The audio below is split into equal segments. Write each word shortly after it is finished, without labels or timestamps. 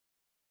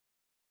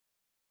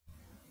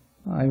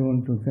I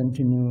want to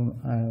continue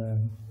our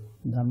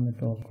Dhamma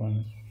talk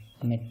on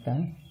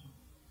Metta,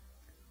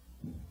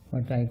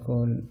 what I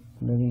call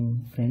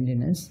loving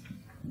friendliness.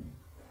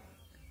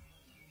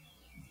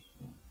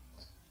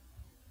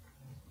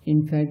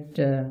 In fact,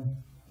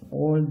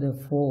 all the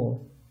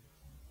four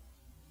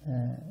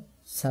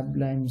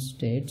sublime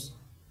states,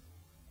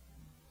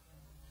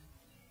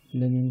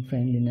 loving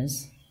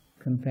friendliness,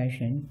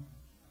 compassion,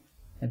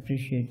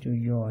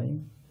 appreciative joy,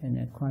 and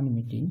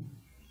equanimity,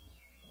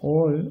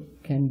 all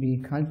can be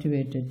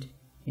cultivated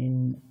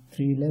in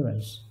 3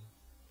 levels.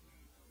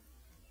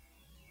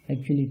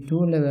 Actually,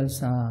 2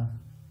 levels are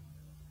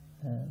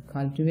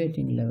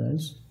cultivating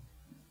levels,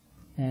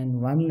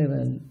 and 1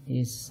 level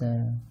is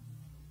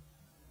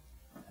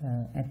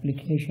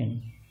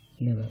application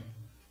level.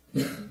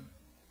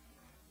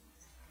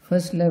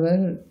 First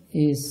level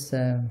is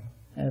a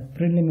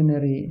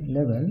preliminary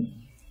level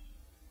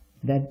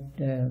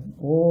that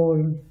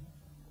all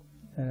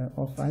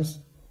of us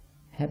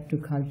have to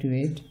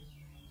cultivate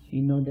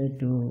in order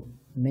to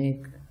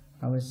make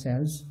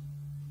ourselves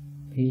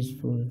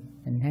peaceful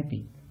and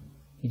happy.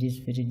 It is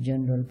very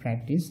general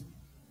practice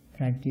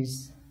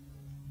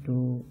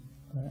to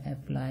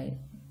apply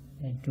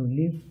to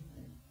live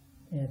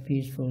a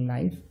peaceful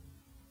life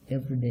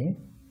every day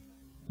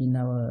in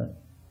our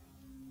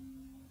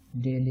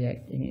daily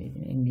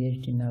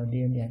engaged in our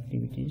daily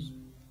activities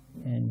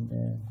and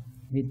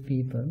with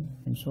people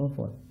and so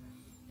forth.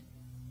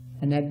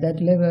 And at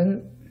that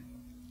level,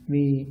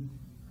 we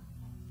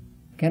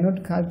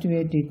cannot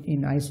cultivate it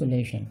in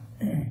isolation.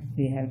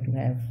 We have to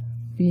have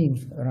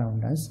beings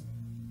around us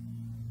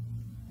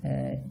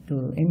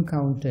to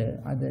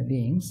encounter other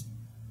beings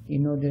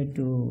in order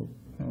to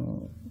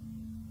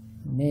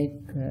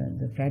make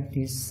the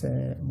practice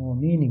more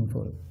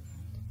meaningful.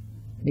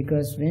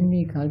 Because when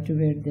we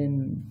cultivate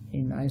them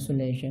in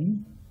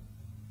isolation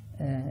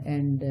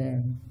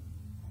and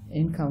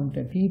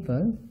encounter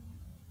people,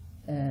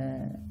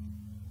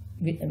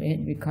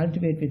 we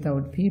cultivate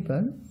without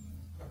people,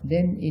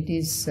 then it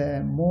is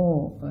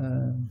more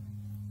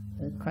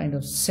kind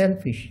of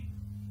selfish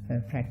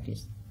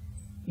practice.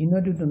 In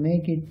order to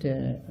make it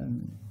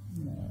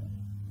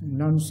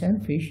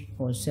non-selfish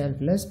or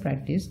selfless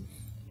practice,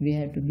 we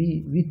have to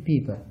be with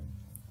people,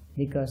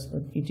 because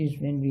it is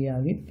when we are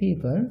with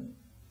people,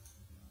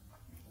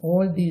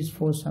 all these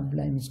 4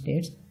 sublime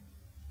states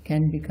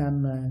can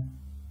become,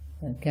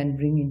 can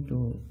bring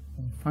into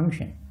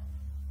function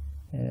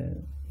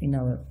in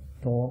our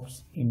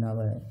talks, in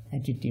our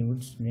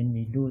attitudes. When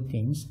we do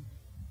things,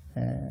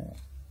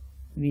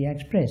 we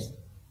express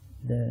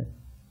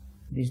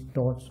these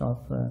thoughts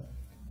of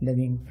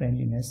loving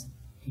friendliness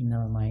in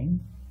our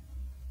mind.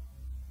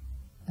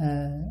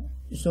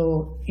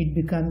 So it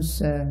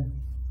becomes,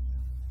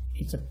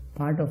 it's a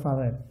part of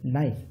our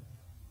life.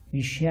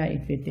 We share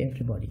it with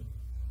everybody.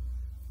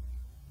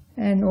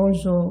 And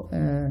also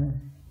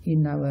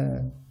in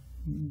our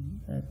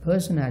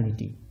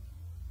personality,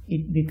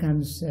 it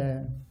becomes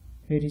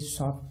very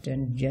soft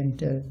and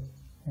gentle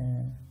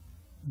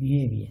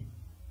behavior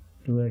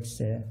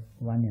towards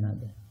one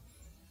another.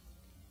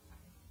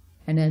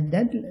 And at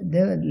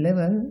that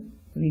level,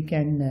 we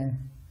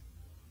can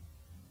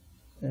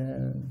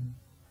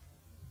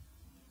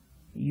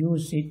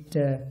use it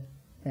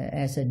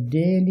as a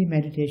daily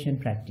meditation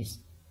practice.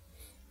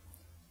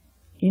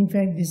 In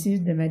fact, this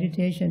is the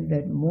meditation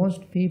that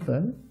most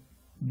people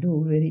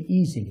do very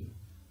easily.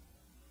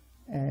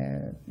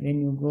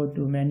 When you go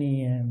to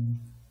many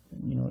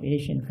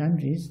Asian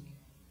countries,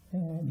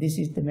 this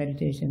is the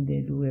meditation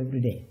they do every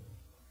day,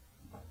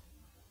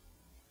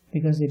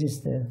 because it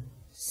is the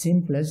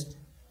simplest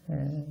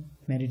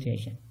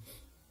meditation.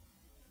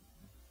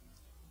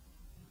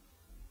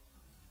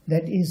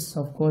 That is,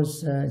 of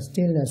course,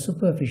 still a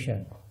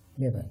superficial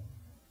level.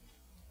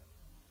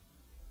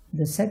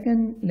 The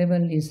second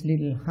level is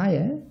little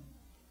higher.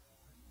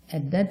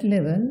 At that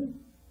level,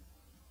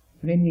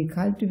 when we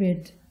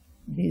cultivate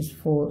these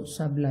 4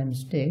 sublime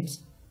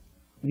states,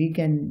 we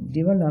can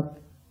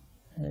develop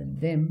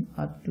them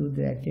up to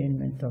the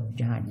attainment of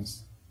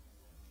jhanas.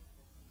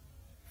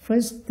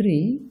 First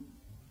 3,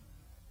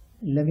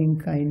 loving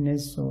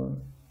kindness or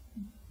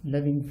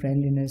loving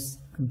friendliness,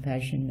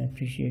 compassion,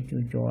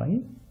 appreciative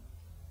joy,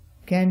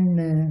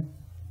 can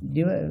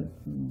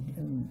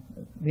when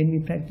we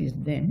practice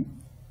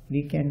them,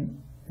 we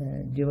can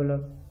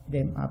develop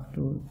them up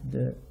to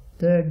the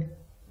 3rd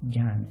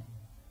jhana,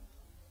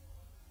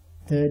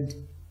 3rd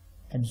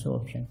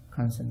absorption,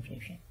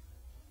 concentration.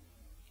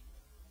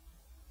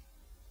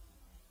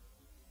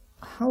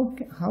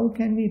 How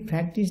can we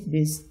practice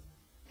this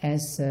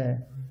as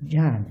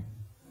jhana?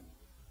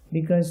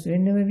 Because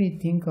whenever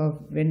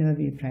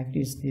we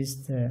practice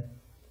this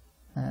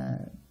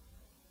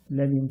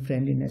loving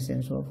friendliness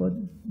and so forth,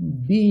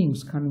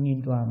 beings coming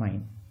into our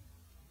mind.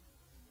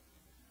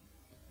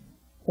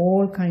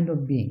 All kind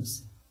of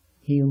beings,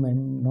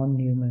 human,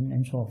 non-human,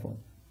 and so forth.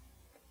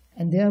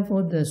 And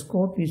therefore the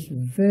scope is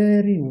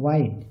very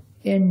wide,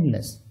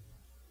 endless.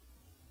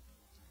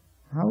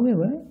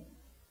 However,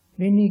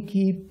 when we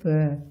keep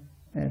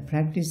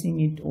practicing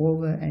it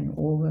over and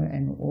over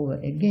and over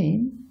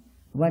again,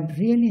 what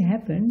really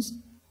happens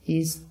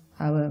is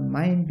our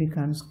mind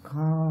becomes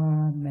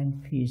calm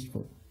and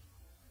peaceful.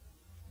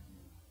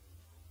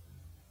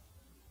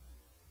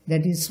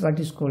 That is what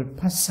is called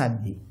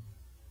passaddhi.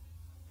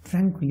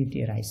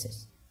 Tranquility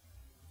arises.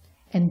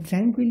 And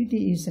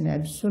tranquility is an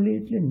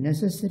absolutely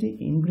necessary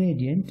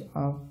ingredient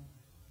of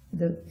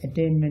the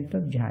attainment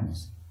of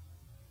jhanas.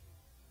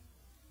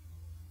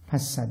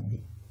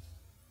 Passaddhi.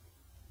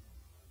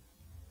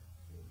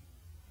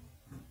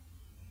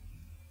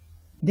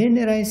 Then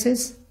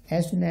arises,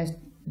 as soon as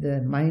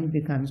the mind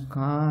becomes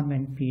calm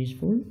and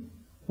peaceful.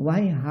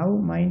 Why? How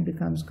mind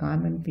becomes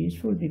calm and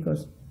peaceful?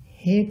 Because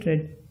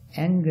hatred,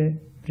 anger,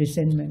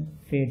 resentment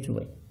fades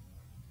away.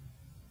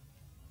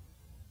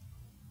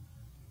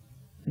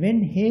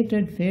 When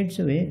hatred fades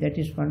away, that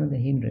is one of the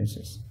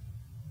hindrances.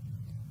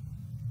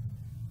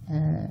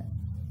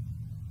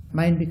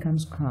 Mind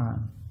becomes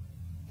calm.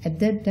 At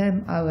that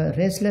time, our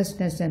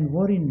restlessness and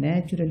worry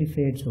naturally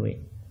fades away.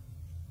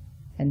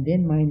 And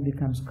then mind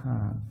becomes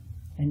calm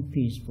and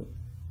peaceful.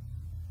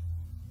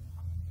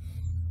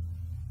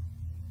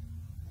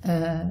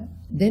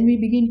 Then we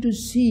begin to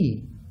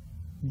see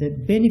the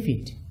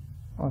benefit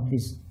of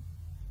this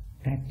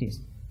practice.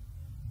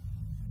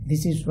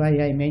 This is why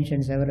I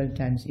mentioned several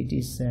times it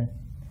is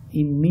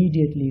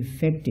immediately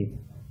effective.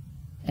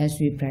 As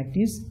we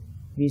practice,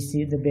 we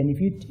see the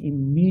benefit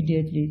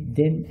immediately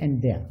then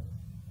and there.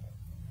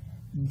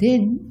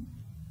 Then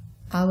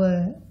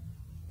our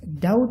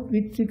doubt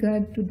with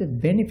regard to the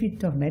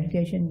benefit of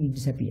meditation will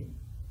disappear.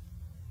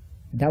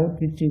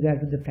 Doubt with regard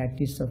to the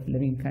practice of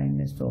loving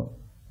kindness or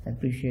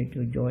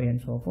appreciative joy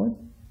and so forth,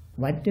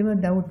 whatever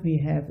doubt we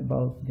have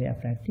about their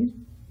practice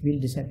will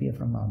disappear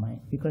from our mind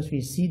because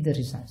we see the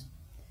results.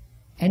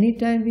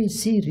 Anytime we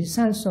see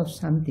results of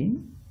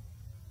something,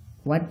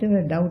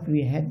 whatever doubt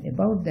we had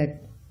about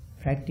that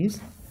practice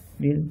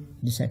will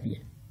disappear.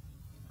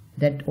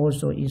 That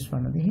also is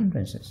one of the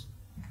hindrances.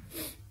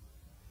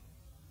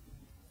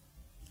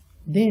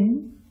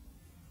 Then,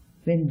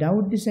 when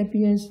doubt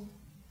disappears,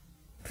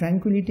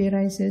 tranquility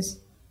arises,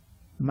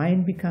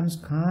 mind becomes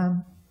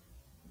calm,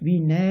 we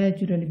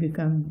naturally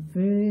become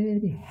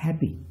very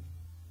happy.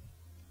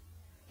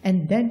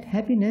 And that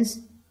happiness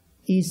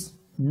is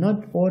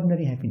not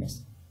ordinary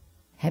happiness.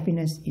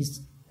 Happiness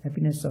is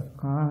happiness of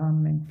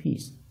calm and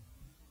peace.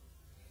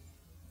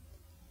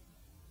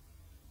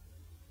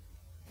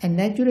 And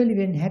naturally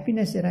when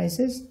happiness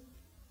arises,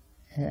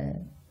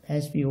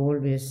 as we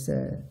always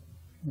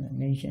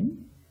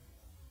mention,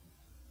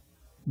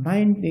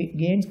 mind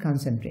gains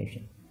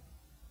concentration.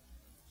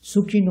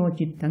 Sukhino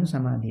chittang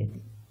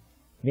samadhyati.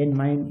 When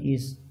mind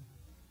is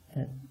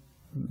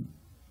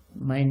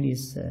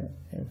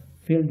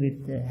filled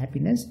with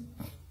happiness,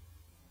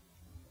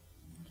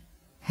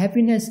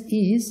 happiness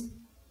is,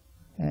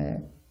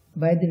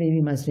 by the way,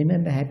 we must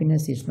remember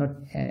happiness is not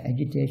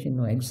agitation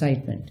or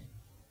excitement.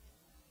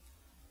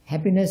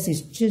 Happiness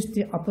is just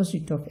the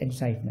opposite of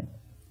excitement.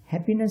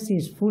 Happiness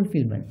is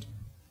fulfillment.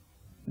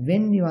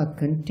 When you are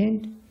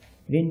content,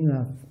 when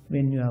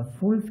you are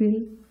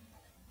fulfilled,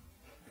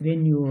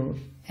 when you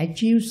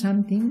achieve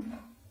something,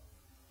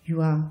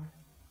 you are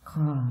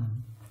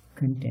calm,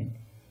 content.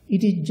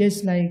 It is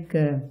just like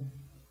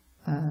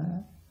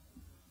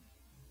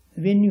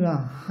when you are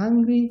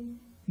hungry,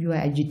 you are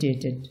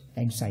agitated,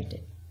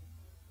 excited.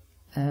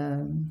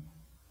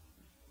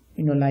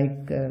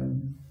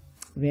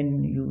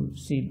 When you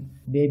see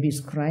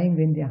babies crying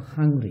when they are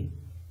hungry.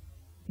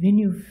 When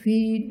you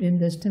feed, when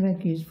the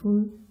stomach is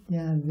full, they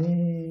are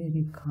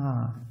very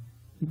calm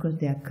because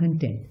they are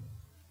content.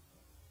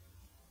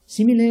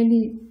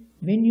 Similarly,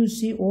 when you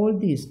see all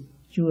this,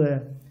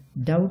 your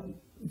doubt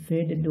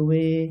faded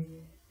away,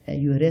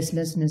 your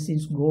restlessness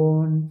is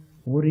gone,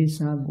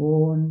 worries are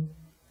gone,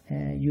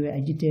 your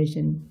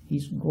agitation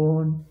is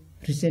gone,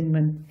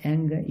 resentment,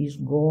 anger is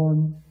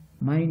gone,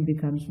 mind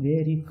becomes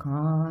very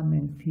calm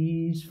and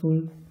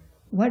peaceful.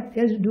 What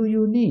else do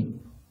you need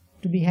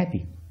to be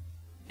happy,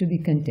 to be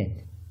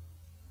content?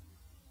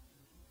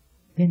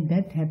 When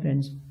that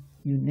happens,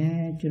 you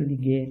naturally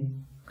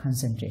gain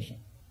concentration.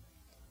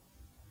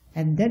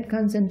 And that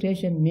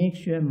concentration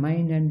makes your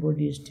mind and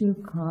body still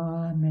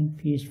calm and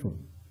peaceful.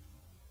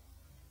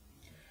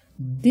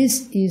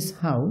 This is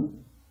how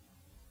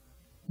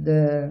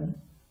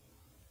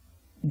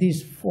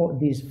these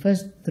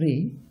first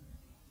three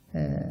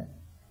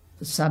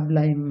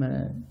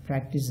sublime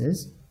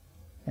practices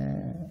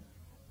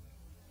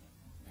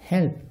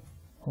help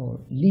or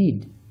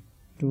lead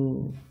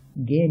to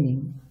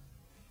gaining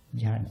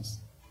jhanas.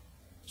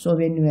 So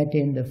when you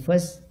attain the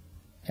first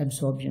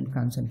absorption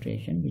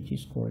concentration, which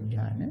is called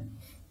jhana,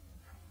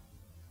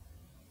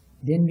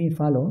 then we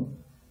follow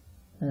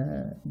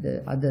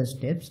the other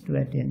steps to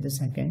attain the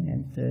second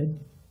and third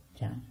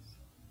jhanas.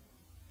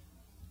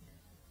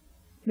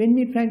 When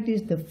we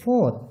practice the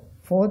fourth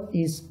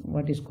is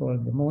what is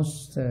called the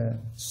most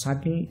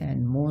subtle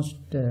and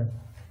most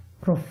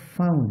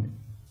profound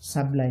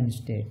sublime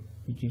state,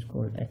 which is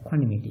called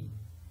equanimity.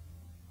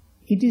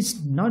 It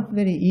is not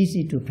very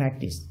easy to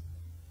practice.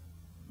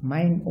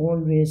 mind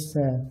always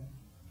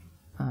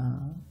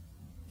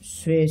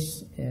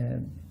sways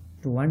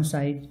to one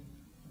side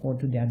or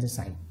to the other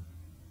side.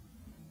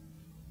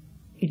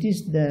 It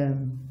is the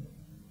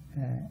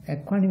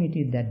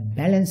equanimity that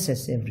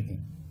balances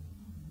everything,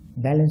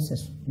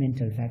 balances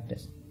mental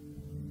factors.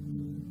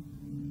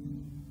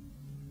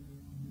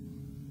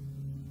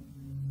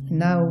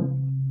 Now,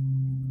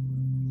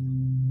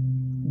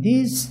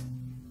 this,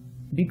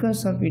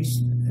 because of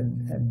its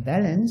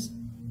balance,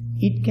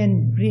 it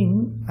can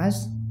bring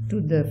us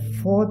to the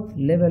fourth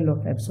level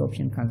of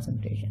absorption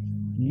concentration.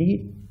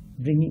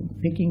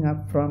 Picking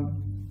up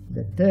from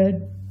the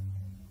third,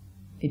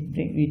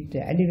 it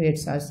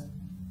elevates us,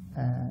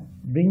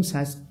 brings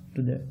us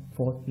to the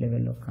fourth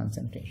level of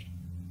concentration.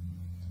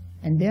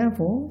 And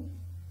therefore,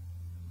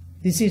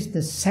 this is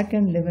the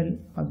second level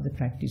of the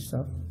practice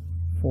of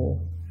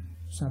 4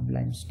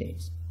 sublime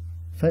states.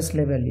 First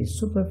level is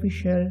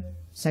superficial,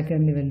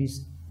 second level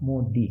is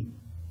more deep.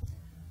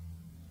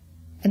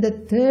 And the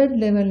third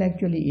level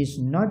actually is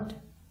not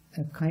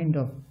a kind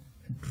of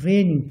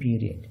training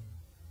period.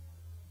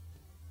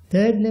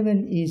 Third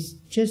level is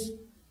just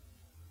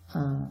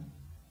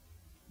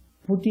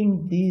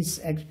putting these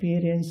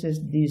experiences,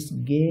 these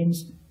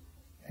gains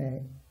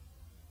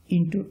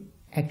into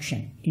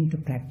action, into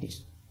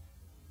practice.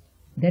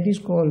 That is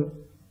called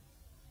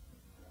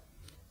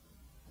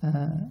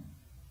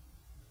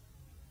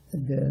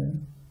the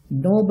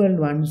noble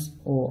ones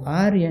or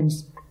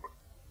Aryans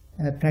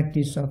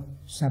practice of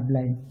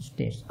sublime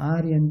states,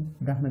 Aryan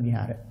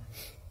Brahmavihara.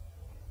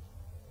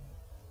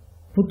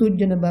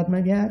 Putujjana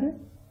Brahmavihara,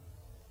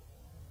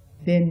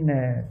 then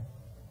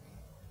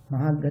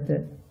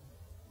Mahagata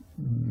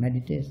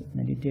meditators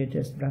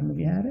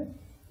Brahmavihara.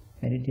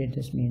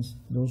 Meditators means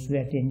those who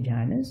attain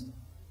jhanas,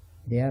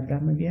 they are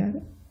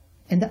Brahmavihara.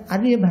 And the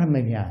Arya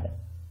Brahmavihara.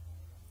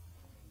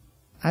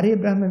 Arya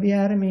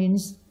Brahmavihara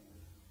means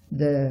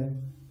the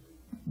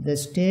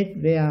state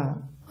where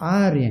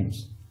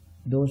Aryans,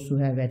 those who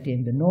have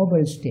attained the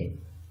noble state,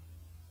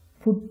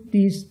 put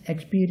these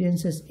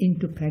experiences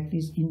into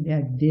practice in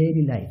their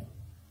daily life.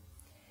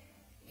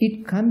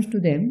 It comes to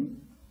them,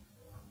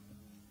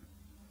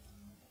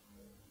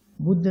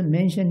 Buddha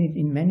mentioned it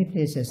in many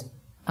places,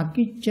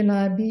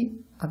 Akicchalabhi,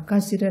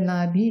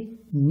 Akasiralabhi,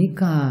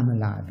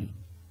 Nikamalabhi.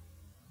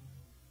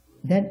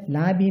 That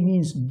labhi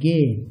means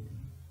gain.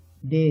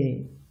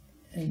 They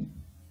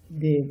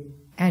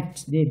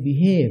act, they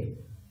behave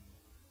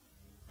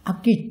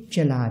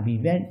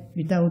Akicchalabhi,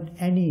 without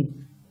any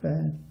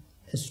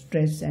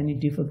stress, any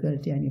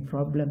difficulty, any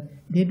problem.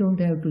 They don't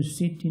have to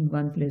sit in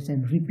one place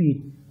and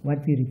repeat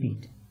what we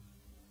repeat.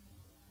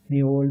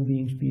 May all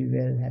beings be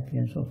well, happy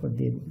and so forth.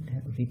 They don't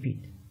have to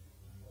repeat.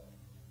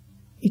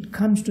 It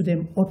comes to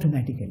them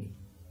automatically.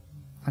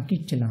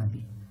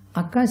 Akicchalabhi.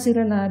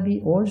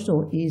 Akasiralabhi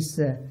also is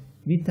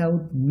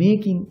without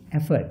making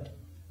effort.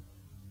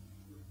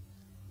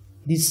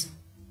 This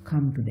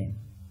comes to them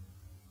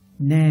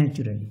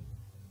naturally.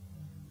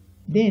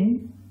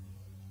 Then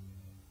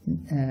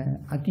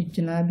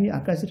Akicchalabhi,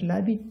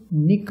 Akasiralabhi,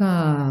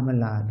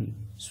 Nikamalabhi.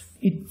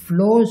 It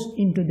flows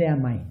into their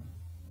mind.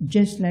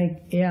 Just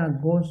like air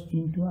goes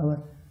into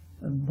our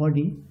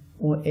body,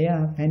 or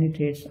air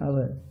penetrates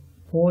our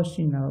pores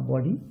in our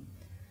body,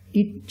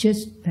 it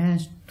just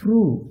passed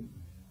through,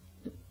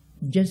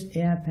 just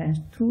air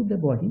passed through the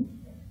body.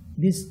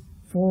 These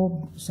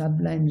 4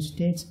 sublime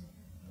states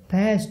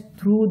pass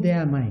through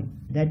their mind.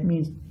 That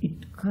means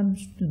it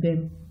comes to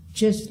them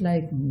just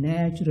like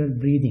natural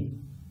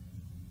breathing.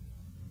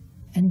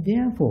 And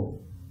therefore,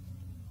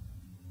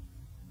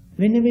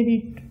 whenever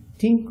we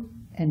think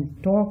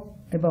and talk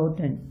about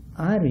an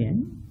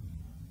Aryan,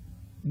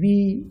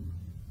 we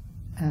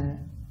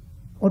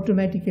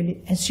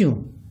automatically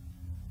assume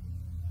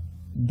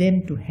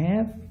them to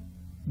have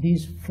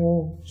these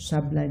 4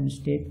 sublime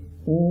states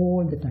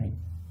all the time.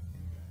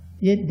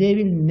 Yet they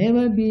will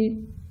never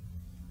be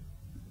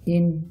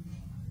in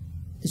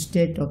a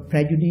state of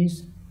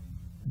prejudice,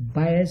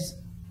 bias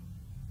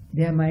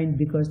their mind,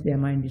 because their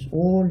mind is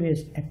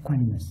always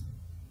equanimous.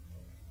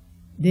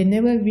 There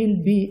never will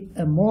be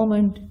a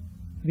moment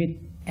with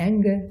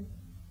anger,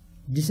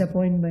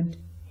 disappointment,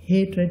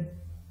 hatred,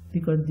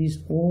 because these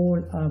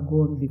all are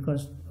gone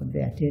because of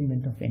the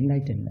attainment of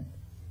enlightenment.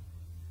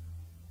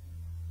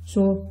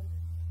 So,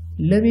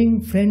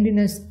 loving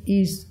friendliness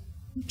is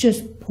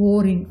just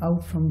pouring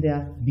out from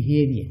their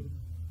behavior.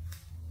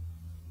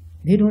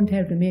 They don't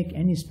have to make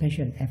any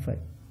special effort.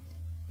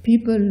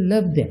 People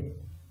love them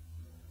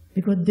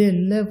because they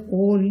love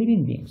all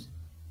living beings.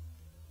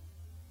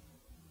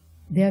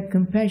 Their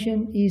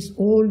compassion is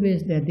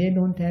always there. They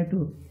don't have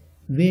to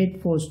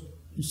wait for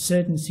a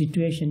certain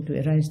situation to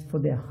arise for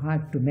their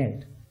heart to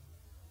melt.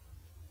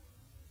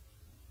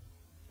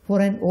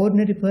 For an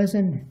ordinary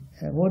person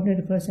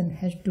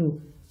has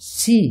to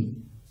see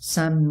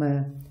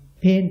some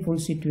painful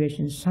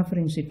situation,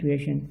 suffering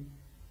situation,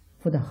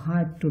 for the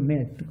heart to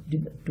melt,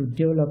 to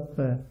develop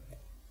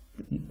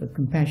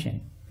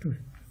compassion, to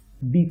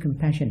be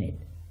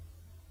compassionate.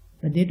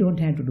 But they don't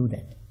have to do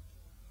that.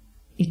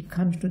 It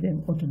comes to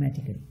them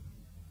automatically.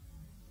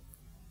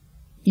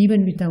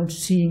 even without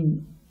seeing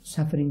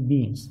suffering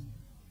beings.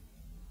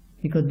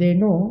 Because they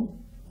know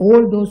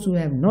all those who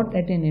have not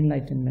attained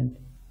enlightenment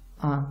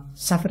are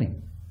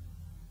suffering.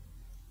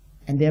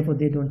 And therefore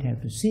they don't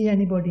have to see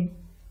anybody,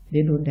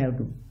 they don't have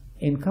to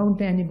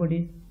encounter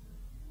anybody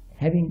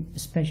having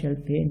special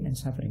pain and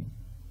suffering.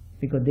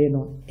 Because they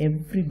know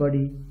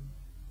everybody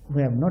who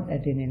have not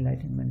attained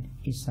enlightenment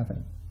is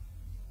suffering.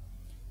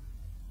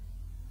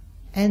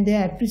 And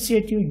their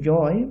appreciative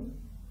joy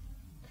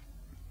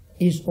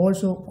is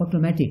also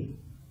automatic.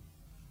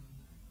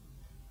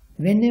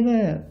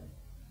 Whenever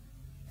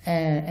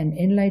an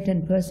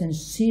enlightened person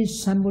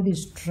sees somebody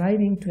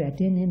striving to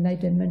attain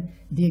enlightenment,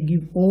 they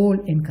give all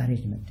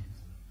encouragement,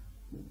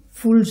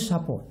 full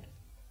support.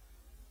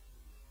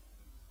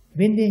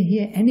 When they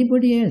hear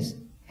anybody else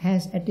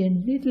has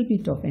attained little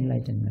bit of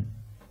enlightenment,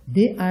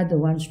 they are the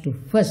ones to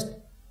first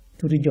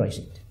to rejoice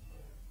it,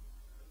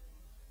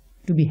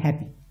 to be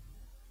happy,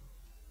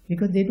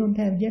 because they don't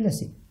have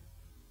jealousy.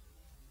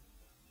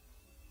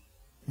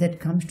 That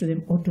comes to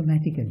them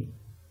automatically.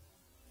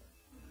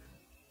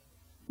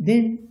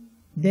 Then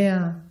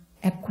their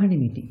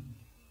equanimity.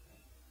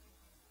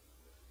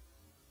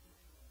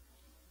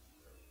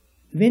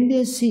 When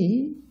they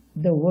see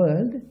the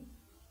world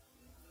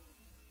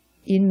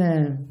in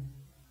a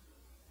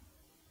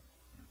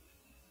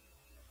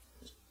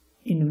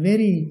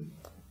very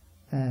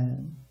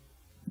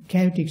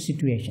chaotic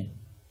situation,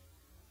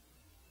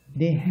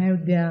 they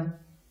have their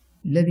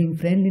loving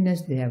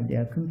friendliness, they have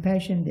their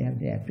compassion, they have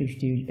their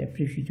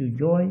appreciative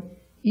joy.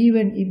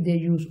 Even if they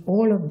use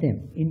all of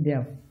them in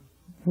their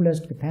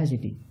fullest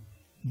capacity,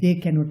 they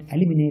cannot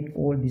eliminate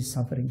all these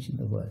sufferings in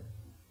the world,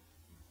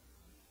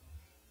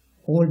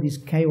 all this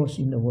chaos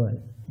in the world.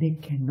 They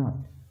cannot.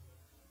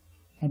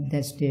 At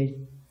that stage,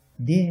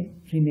 they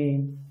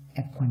remain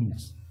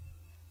equanimous,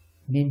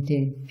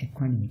 maintain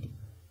equanimity.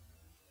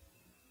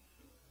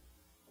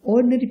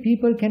 Ordinary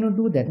people cannot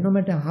do that. No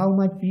matter how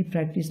much we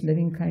practice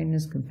loving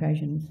kindness,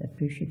 compassion,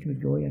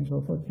 appreciative joy and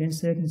so forth, when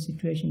certain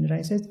situation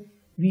arises,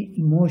 we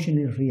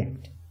emotionally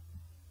react,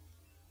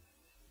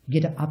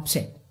 get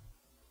upset.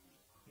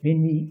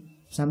 When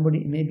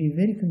somebody may be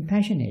very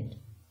compassionate,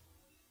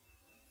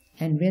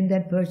 and when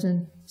that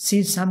person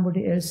sees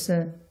somebody else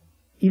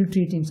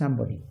ill-treating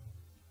somebody,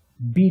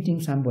 beating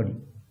somebody,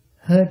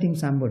 hurting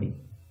somebody,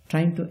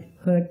 trying to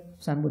hurt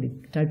somebody,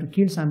 try to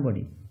kill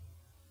somebody,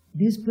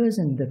 this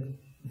person,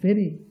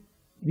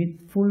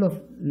 with full of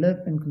love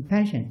and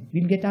compassion,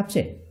 will get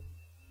upset.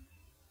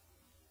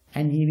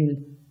 And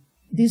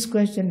this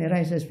question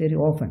arises very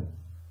often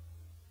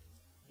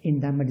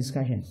in Dhamma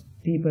discussions.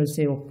 People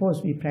say, of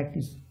course we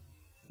practice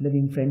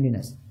loving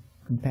friendliness,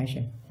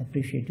 compassion,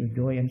 appreciative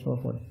joy and so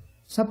forth.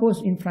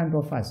 Suppose in front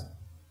of us,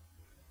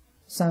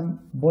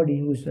 somebody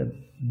who is a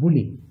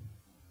bully,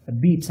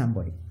 beat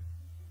somebody.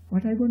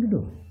 What are you going to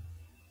do?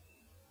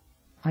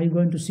 Are you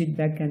going to sit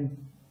back and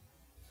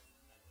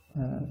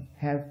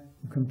have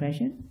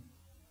compassion?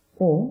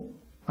 Or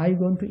are you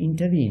going to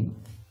intervene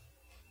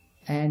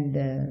and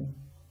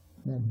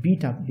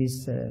beat up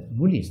these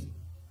bullies?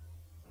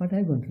 What are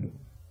you going to do?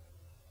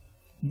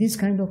 These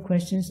kind of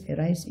questions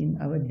arise in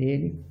our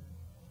daily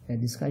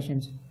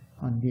discussions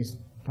on these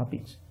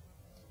topics.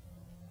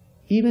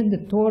 Even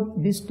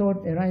this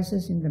thought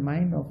arises in the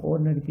mind of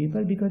ordinary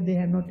people because they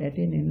have not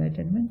attained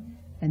enlightenment,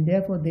 and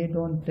therefore they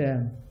don't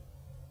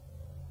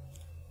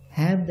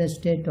have the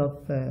state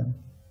of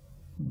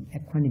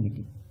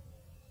equanimity,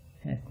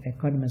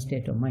 equanimous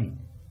state of mind.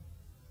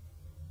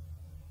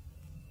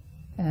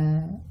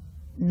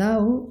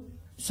 Now,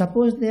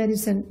 suppose there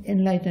is an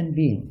enlightened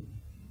being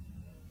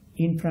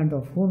in front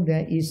of whom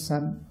there is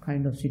some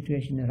kind of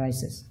situation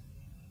arises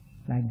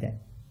like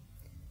that.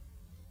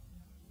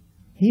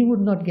 He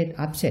would not get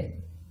upset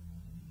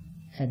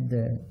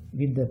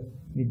with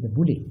the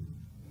bully.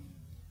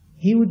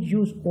 He would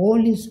use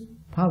all his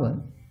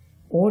power,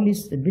 all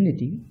his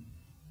ability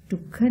to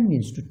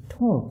convince, to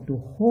talk, to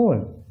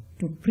hold,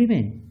 to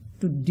prevent,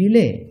 to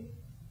delay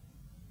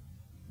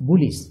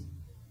bullies.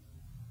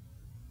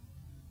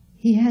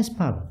 He has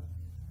power.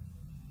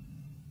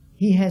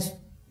 He has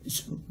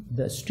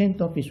the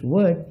strength of his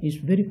word is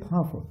very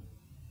powerful.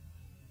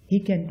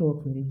 He can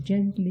talk very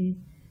gently,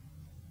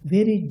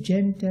 very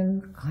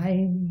gentle,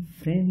 kind,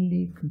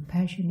 friendly,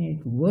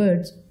 compassionate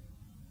words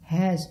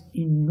has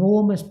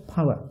enormous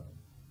power,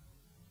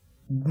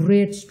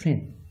 great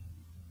strength.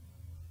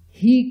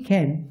 He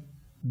can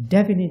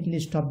definitely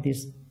stop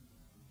this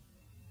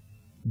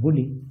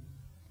bullying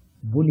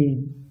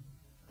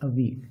a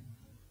weak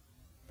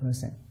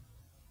person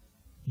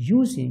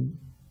using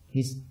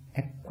his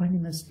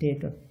equanimous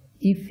state of,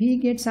 if he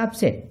gets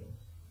upset,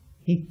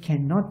 he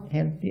cannot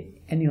help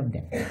any of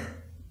them.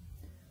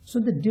 So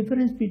the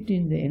difference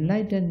between the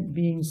enlightened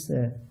being's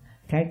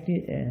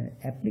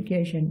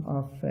application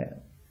of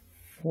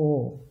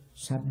 4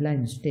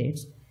 sublime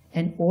states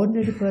and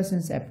ordinary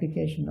person's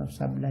application of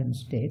sublime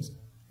states,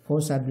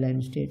 4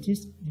 sublime states,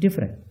 is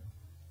different.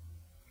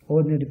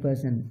 Ordinary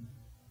person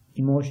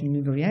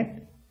emotionally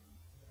react.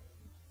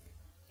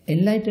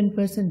 Enlightened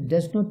person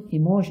does not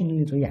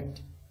emotionally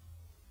react.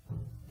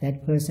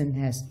 that person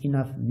has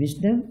enough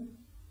wisdom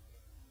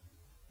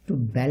to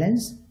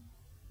balance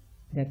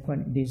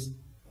these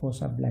four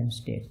sublime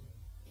states,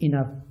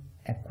 enough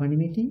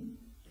equanimity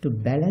to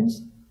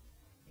balance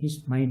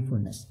his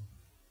mindfulness.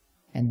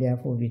 And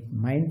therefore with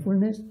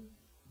mindfulness,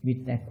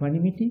 with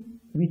equanimity,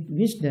 with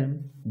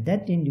wisdom,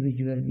 that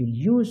individual will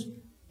use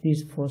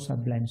these four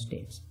sublime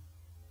states.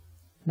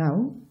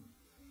 Now,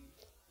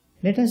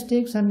 let us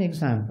take some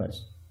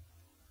examples.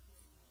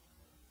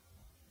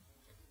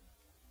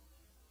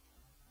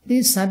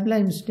 These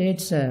sublime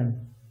states,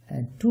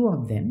 two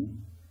of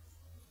them,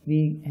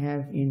 we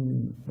have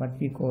in what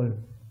we call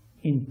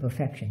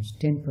imperfections,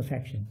 10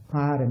 perfections,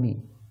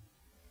 parami,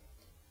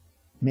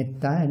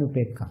 Metta and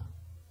Upekkha.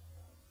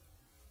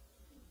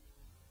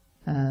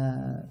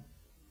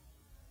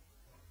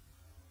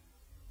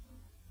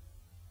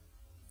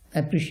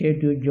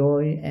 Appreciative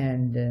joy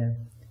and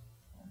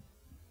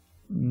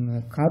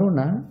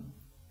karuna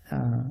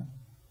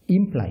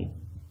implied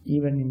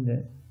even in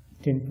the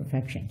 10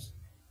 perfections.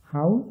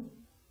 How?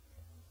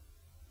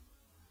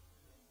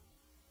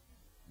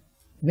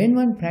 When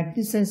one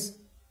practices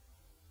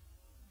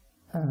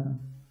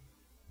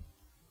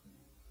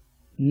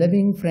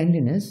loving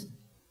friendliness,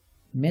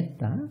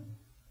 metta,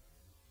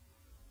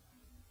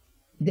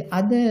 the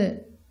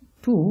other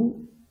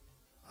two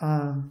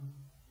are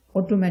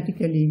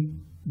automatically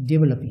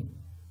developing.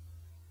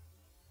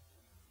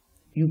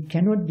 You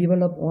cannot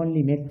develop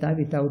only metta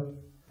without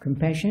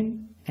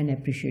compassion and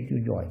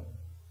appreciative joy.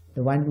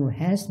 The one who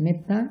has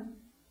metta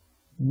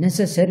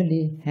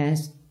necessarily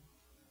has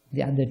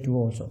the other two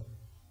also.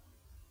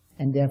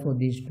 And therefore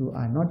these two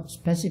are not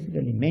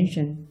specifically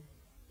mentioned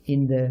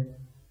in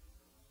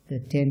the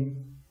 10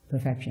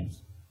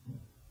 perfections.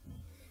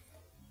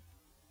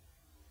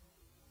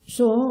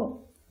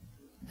 So,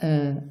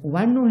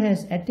 one who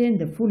has attained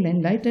the full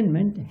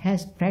enlightenment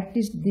has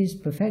practiced this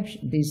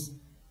perfection, this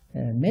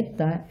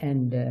metta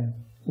and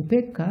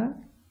upekkha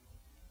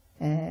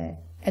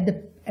at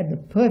the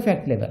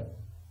perfect level.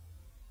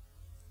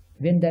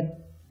 When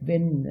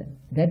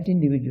that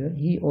individual,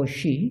 he or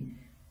she,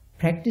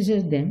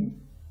 practices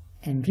them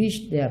and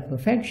reach their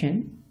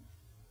perfection,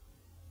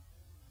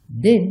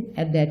 then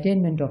at the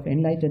attainment of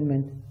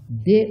enlightenment,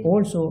 they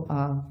also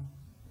are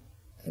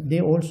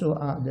the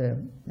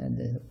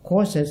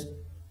causes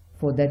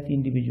for that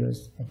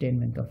individual's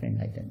attainment of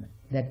enlightenment.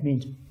 That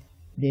means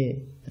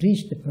they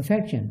reach the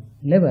perfection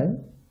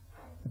level,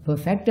 the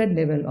perfected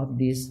level of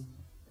these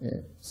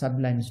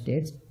sublime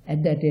states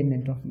at the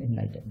attainment of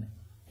enlightenment.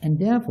 And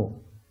therefore,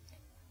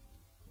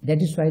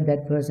 that is why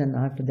that person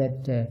after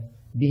that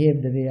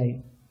behaved the way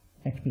I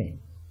explained.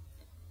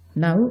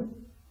 Now,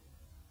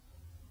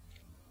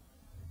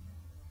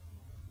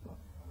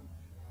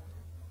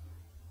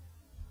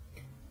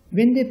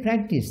 when they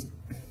practice,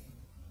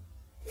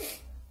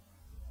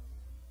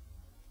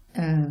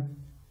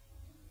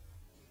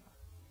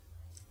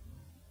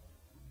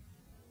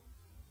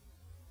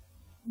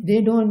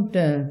 they don't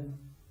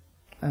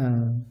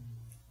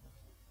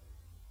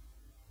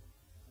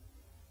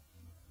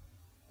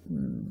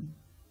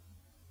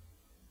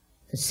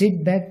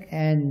sit back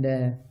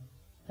and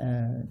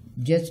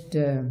just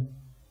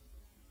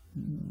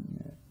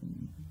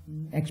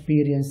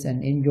experience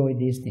and enjoy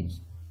these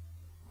things.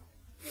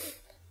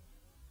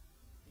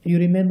 You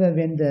remember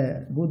when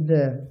the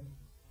Buddha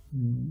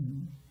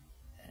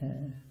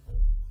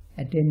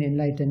attained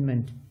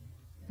enlightenment,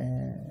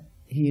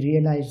 he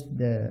realized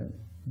the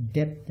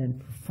depth and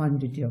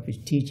profundity of his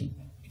teaching.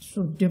 It's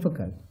so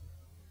difficult,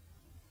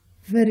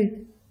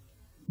 very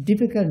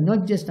difficult,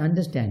 not just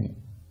understanding.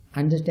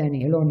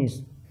 Understanding alone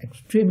is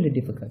extremely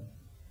difficult,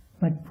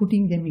 but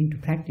putting them into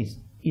practice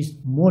is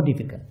more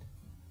difficult.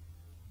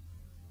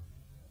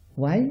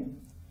 Why?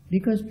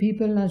 Because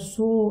people are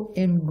so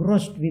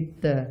engrossed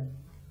with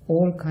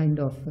all kind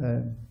of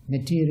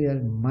material,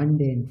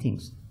 mundane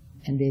things,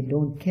 and they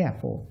don't care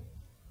for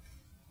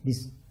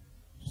this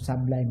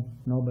sublime,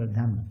 noble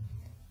Dhamma.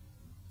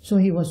 So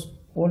he was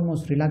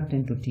almost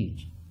reluctant to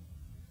teach.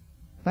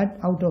 But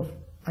out of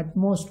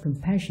utmost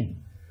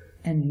compassion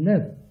and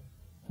love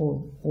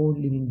for all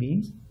living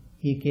beings,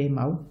 he came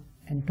out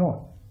and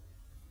taught.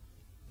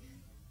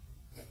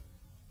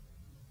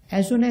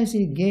 As soon as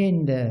he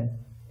gained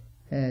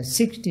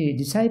 60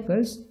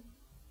 disciples,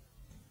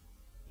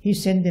 he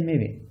sent them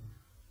away.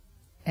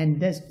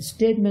 And that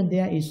statement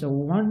there is a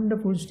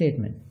wonderful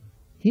statement.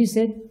 He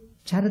said,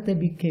 Charata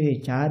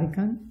bhikkhave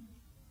charikan,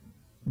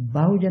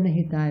 bahujana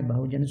hitaya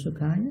bahujana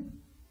sukhaya,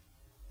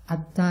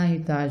 atta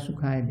hitaya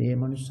sukhaya de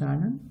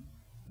manusanam,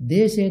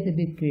 deseta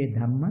bhikkhave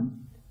dhamman,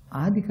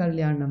 adi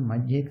kalyanam,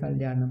 majje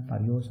kalyanam,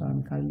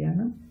 paryosan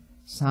kalyanam,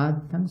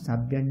 sadham,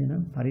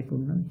 sabhyanjanam,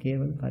 paripunnam,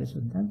 keval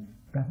parisuddham,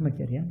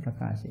 brahmacharyam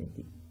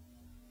prakaseti.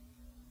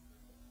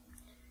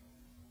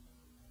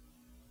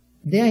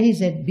 There he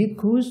said,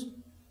 bhikkhus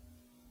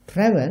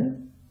travel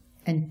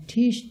and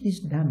teach this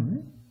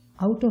Dhamma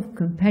out of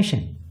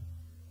compassion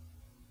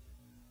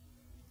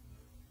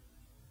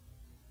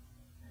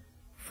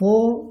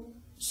for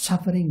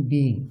suffering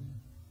beings.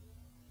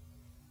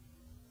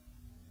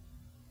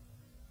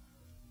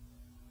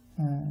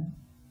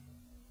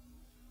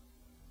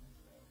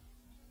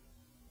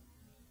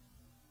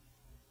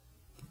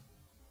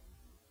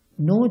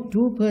 no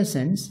two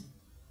persons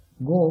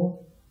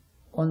go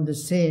in the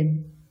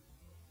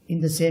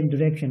same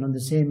direction, on the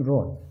same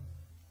road.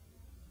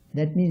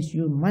 That means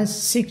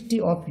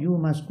 60 of you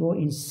must go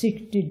in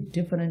 60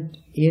 different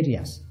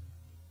areas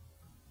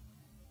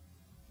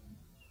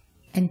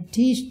and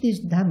teach this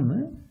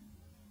Dhamma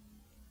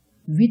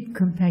with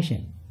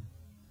compassion,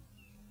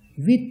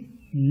 with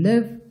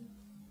love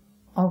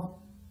of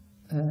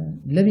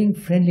loving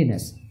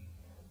friendliness,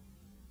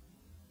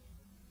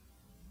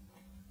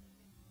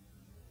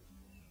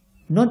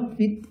 not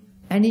with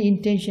any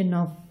intention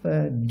of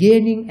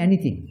gaining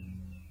anything.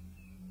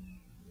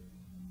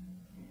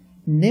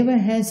 Never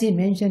has he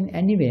mentioned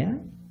anywhere,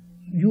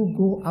 you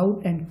go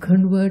out and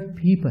convert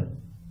people.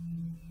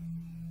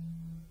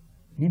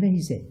 Never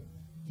he said.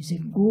 He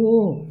said,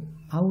 go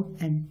out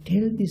and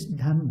tell this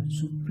Dhamma,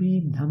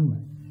 supreme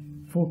Dhamma,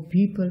 for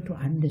people to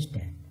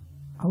understand,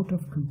 out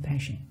of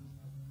compassion,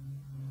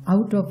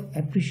 out of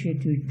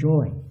appreciative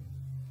joy,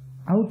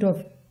 out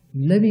of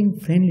loving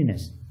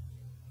friendliness,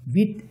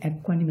 with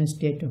equanimous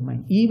state of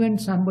mind. Even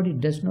somebody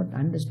does not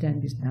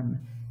understand this Dhamma,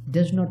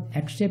 does not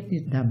accept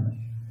this Dhamma,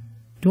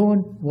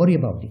 don't worry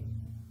about it.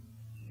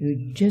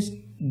 You just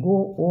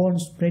go on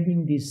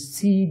spreading this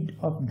seed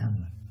of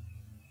Dhamma.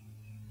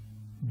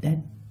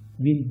 That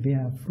will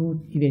bear fruit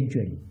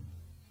eventually.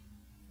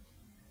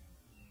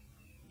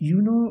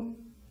 You know,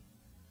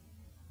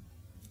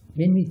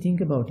 when we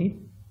think about it,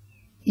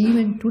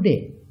 even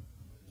today,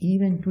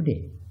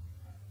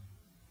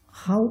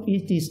 how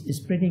it is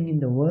spreading in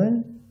the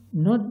world,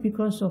 not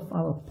because of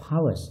our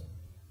powers,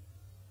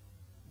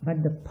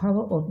 but the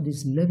power of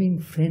this loving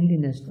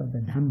friendliness of the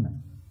Dhamma.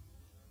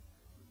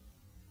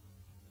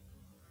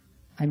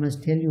 I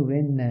must tell you,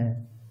 when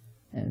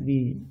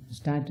we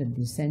started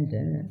this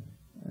center,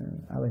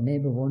 our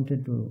neighbor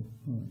wanted to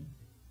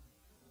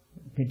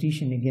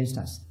petition against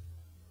us.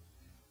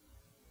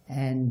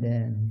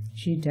 And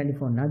she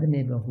telephoned another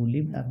neighbor who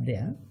lived up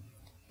there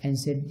and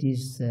said,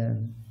 these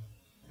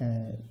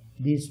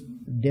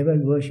devil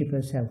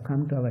worshippers have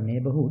come to our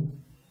neighborhood.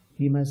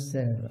 We must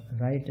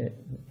write a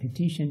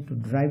petition to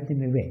drive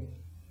them away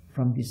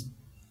from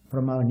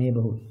our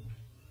neighborhood.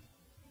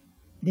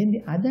 Then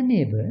the other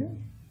neighbor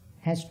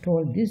has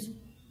told this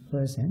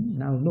person,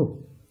 now look,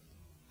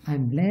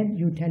 I'm glad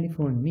you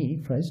telephoned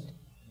me first.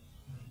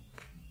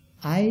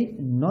 I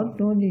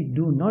not only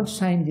do not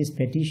sign this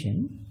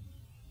petition,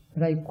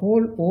 but I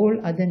call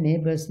all other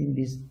neighbors in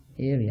this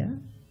area,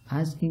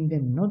 asking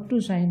them not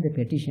to sign the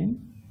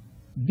petition,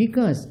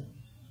 because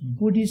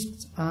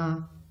Buddhists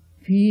are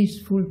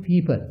peaceful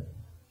people.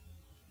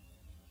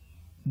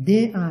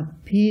 They are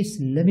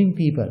peace-loving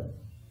people.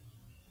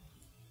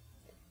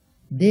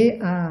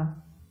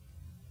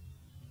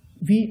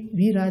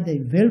 We rather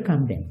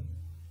welcome them.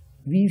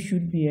 We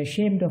should be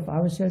ashamed of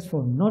ourselves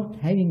for not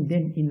having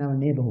them in our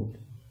neighborhood.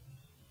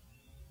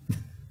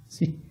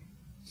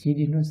 She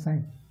did not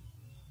sign.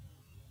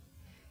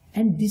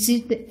 And this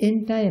is the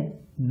entire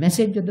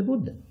message of the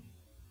Buddha.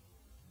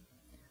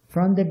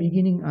 From the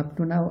beginning up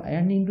to now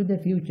and into the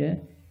future,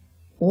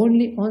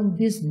 only on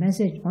this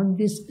message, on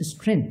this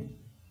strength,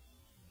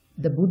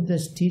 the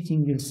Buddha's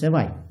teaching will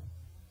survive.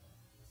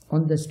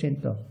 On the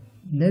strength of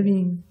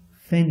loving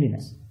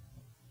friendliness.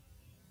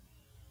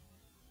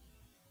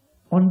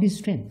 On this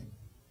strength.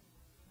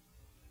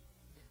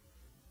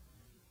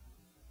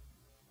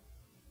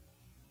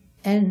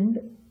 And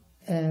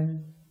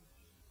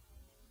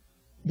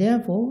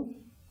therefore,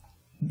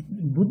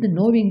 Buddha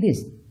knowing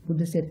this,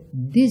 Buddha said,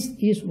 this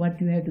is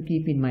what you have to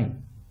keep in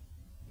mind.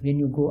 When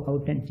you go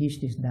out and teach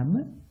this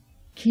Dhamma,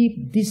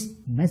 keep this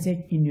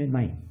message in your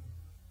mind.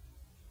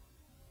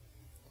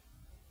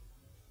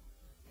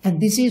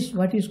 And this is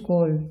what is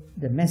called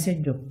the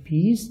message of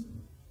peace,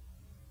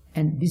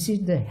 and this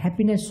is the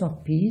happiness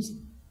of peace,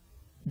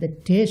 the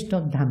taste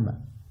of Dhamma.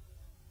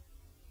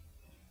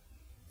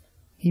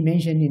 He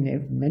mentioned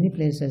in many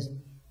places,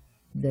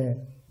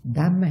 the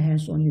Dhamma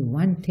has only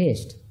one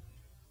taste.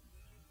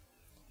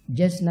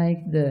 Just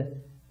like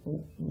the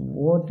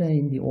water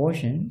in the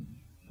ocean,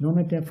 no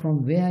matter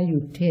from where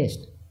you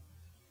taste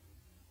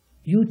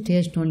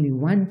only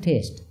one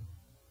taste.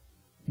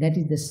 That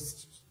is the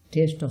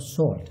taste of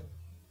salt.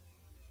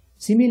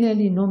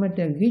 Similarly, no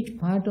matter which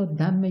part of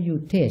Dhamma you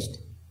taste,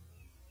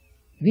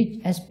 which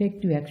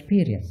aspect you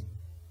experience,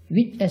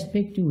 which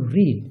aspect you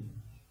read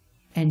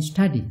and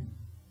study,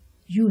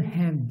 you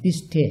have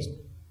this taste,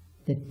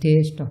 the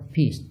taste of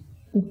peace.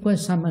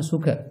 Upasama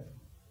sukha.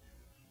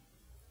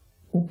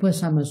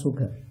 Upasama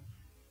sukha.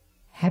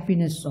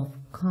 Happiness of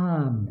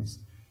calmness,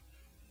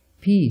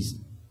 peace,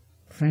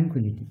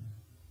 tranquility.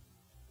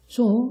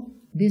 So,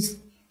 this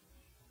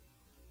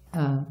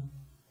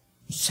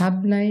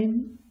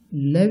sublime,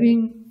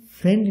 loving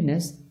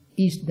friendliness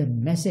is the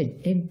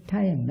message,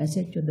 entire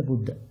message of the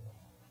Buddha.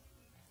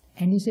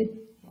 And he said,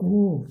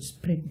 go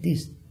spread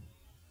this.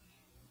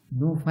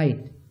 No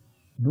fight,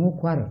 no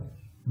quarrel,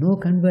 no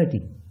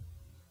converting.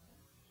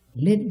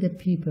 Let the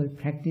people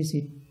practice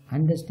it,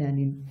 understand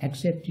it,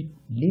 accept it,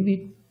 live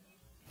it,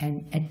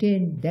 and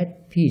attain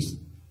that peace.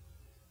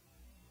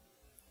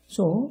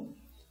 So,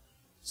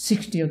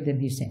 60 of them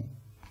he sent.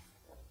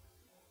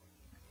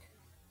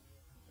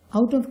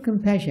 Out of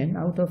compassion,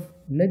 out of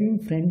loving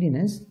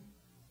friendliness,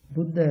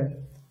 Buddha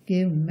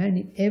gave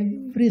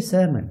every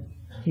sermon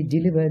he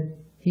delivered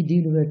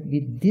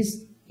with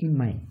this in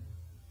mind.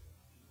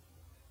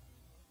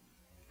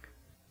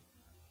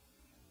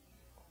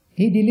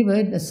 He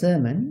delivered a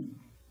sermon.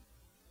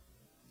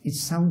 It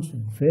sounds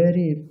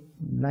very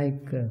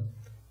like a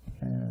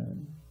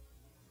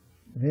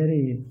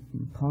very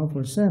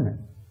powerful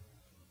sermon.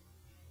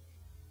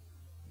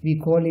 We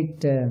call it,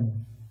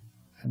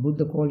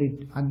 Buddha called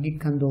it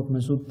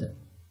Aggikandopma Sutta,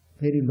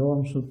 very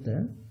long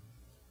sutta.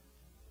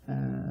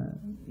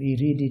 We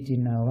read it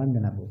in our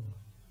Vandana book.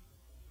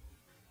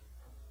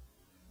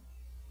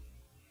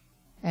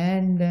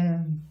 And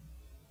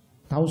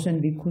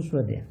 1,000 bhikkhus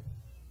were there.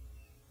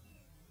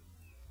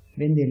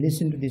 When they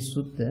listened to this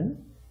sutta,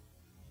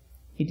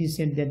 it is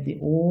said that they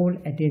all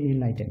attained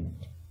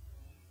enlightenment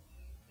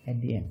at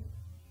the end.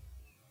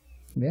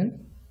 Well,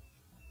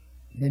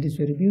 that is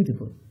very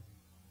beautiful.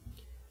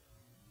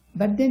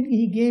 But then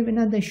he gave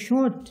another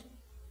short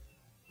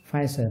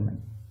fire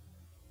sermon.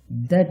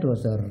 That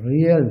was a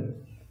real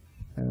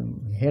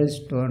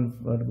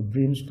hellstone or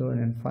brimstone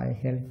and fire,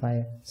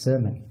 hellfire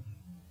sermon.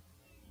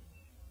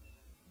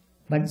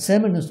 But the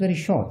sermon was very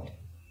short.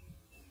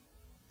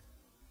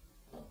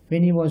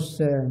 When he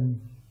was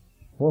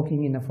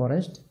walking in a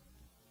forest,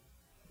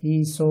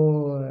 he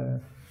saw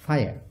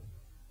fire,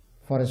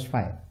 forest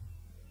fire.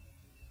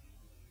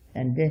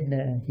 And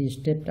then he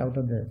stepped out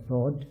of the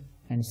road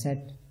and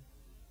sat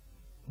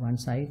one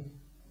side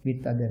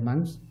with other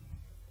monks.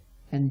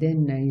 And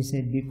then he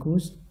said,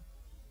 "Bhikkhus,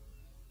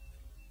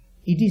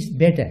 it is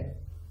better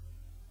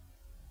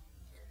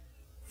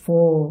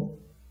for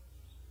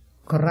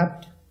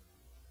corrupt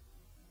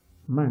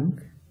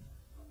monk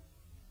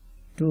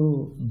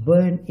to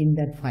burn in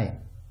that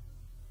fire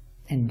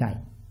and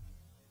die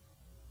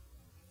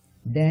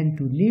than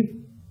to live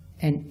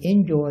and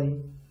enjoy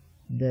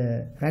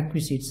the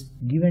requisites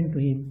given to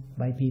him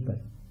by people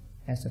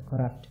as a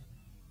corrupt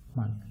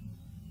monk."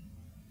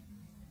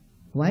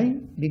 Why?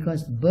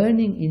 Because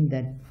burning in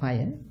that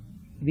fire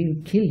will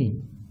kill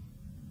him.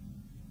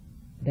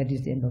 That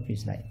is the end of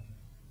his life.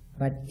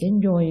 But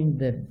enjoying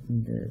the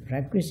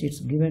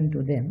requisites given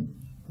to them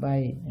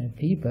by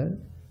people,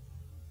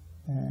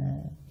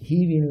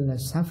 he will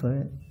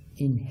suffer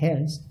in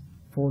hells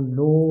for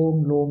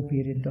long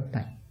period of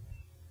time.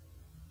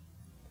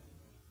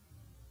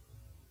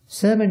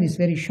 Sermon is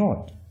very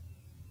short,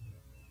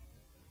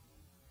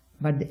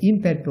 but the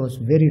impact was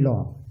very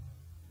long,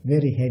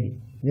 very heavy,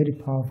 very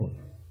powerful.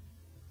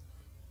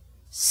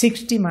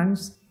 60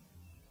 months,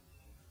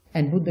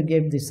 and Buddha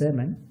gave the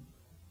sermon,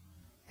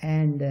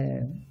 and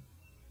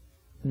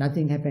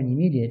nothing happened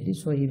immediately,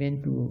 so he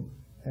went to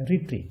a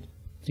retreat,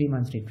 3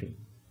 months retreat.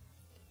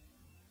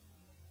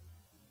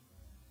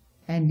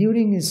 And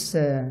during his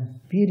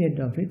period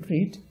of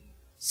retreat,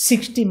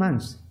 60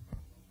 months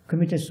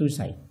committed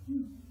suicide.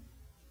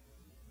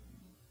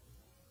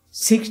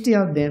 60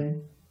 of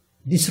them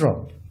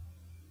disrobed.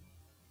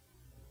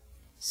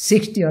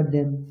 60 of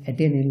them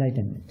attained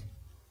enlightenment.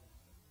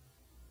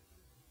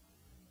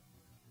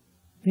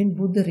 When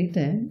Buddha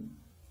returned,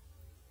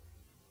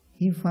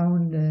 he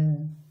found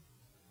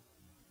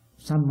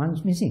some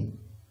monks missing.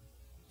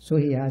 So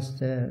he asked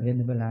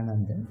Venerable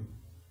Ananda,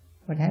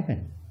 "What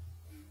happened?"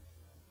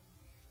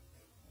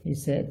 He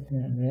said,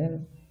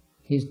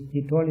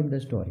 he told him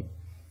the story.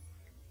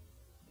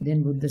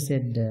 Then Buddha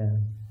said,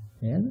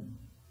 "Well,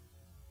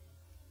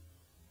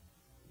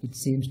 it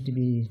seems to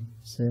be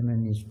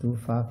sermon is too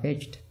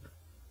far-fetched.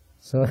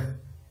 So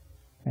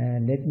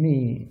let me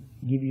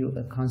give you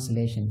a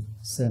consolation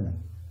sermon."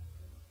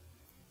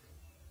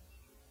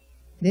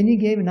 Then he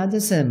gave another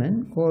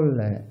sermon called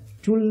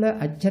Chulla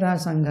Achara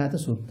Sanghata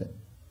Sutta.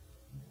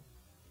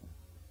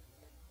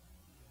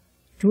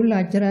 Chulla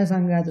Achara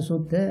Sanghata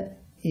Sutta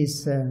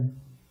is a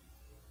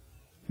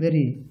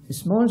very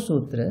small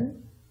sutra,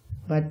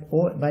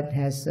 but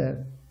has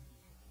a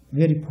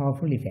very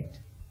powerful effect.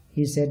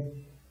 He said,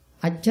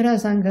 "Achara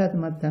Sanghata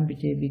Mattam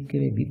Piche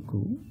Bhikkave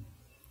Bhikkhu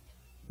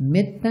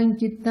Mettan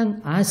Chittan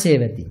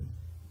Asevati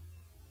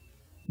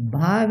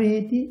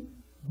Bhaveti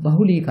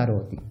Bahuli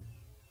Karoti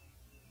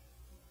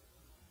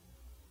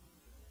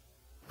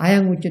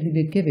Ayam Uchati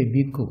Bhikkave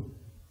Bhikkhu."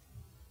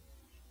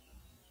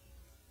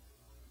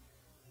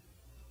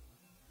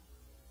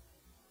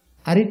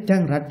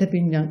 Arittang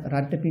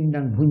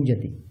rattapindang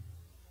bhunjati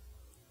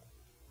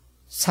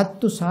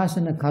Sattu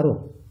sasana karo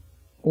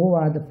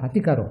ovada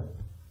pati karo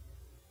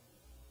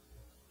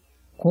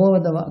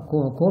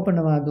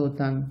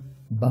kopanavadotang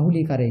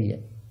bahuli kareya.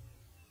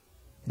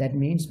 That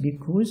means,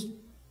 bhikkhus,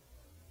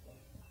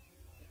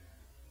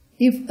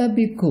 if a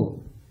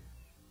bhikkhu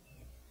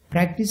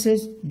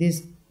practices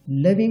this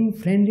loving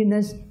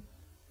friendliness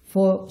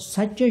for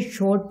such a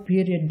short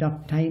period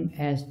of time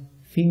as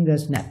finger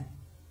snap,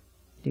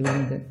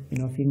 during the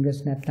finger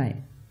snap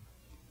time,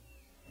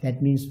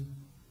 that means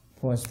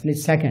for a split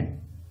second.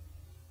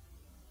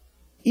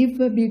 If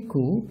a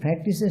bhikkhu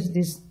practices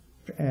this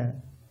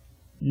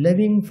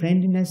loving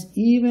friendliness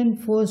even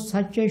for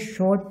such a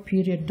short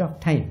period of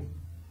time.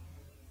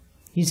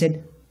 He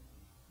said,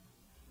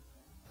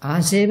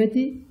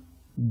 Asevati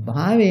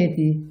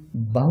bhaveti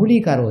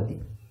bahuli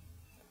karoti.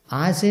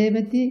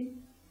 Asevati,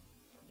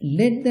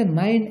 let the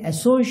mind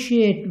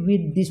associate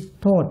with this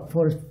thought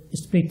for a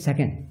split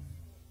second.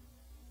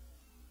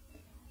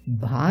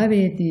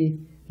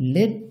 Bhaveti,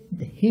 let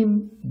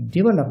him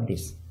develop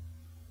this.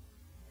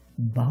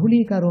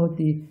 Bahuli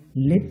karoti,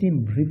 let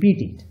him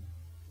repeat it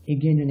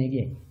again and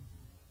again.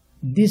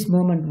 This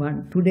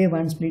moment, today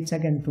one split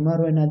second,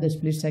 tomorrow another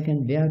split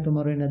second, there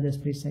tomorrow another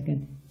split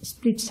second.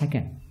 Split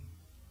second.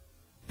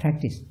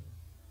 Practice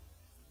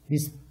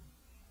this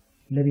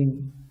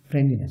loving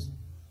friendliness.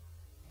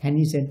 And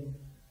he said,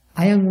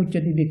 Ayam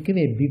uchati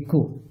bhikkhave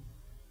bhikkhu.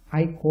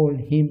 I call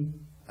him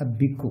a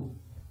bhikkhu.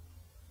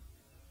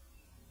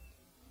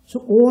 So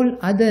all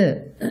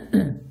other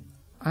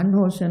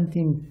unwholesome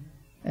things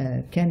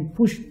can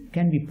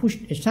be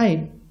pushed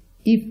aside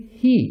if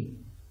he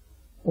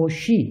or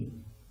she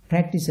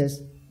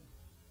practices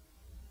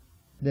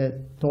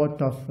the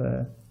thought of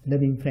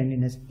loving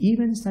friendliness,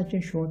 even such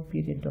a short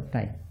period of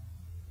time.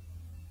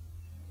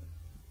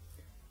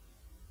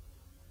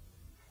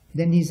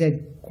 Then he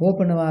said,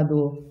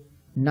 Kopanavado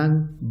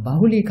nang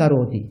bahuli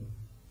karoti.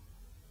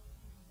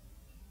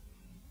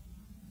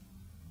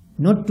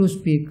 Not to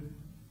speak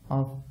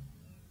of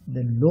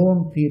the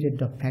long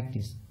period of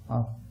practice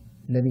of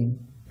loving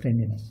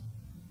friendliness.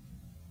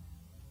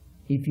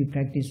 If you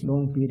practice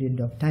long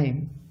period of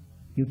time,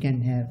 you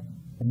can have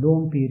a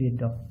long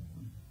period of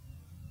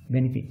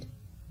benefit.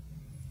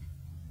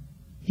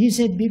 He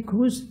said,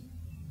 because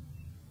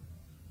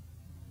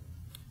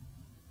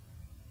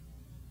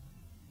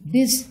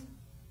this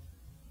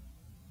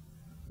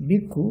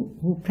bhikkhu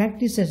who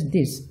practices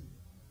this,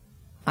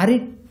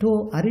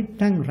 aritto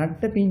arittang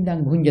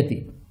rattapindang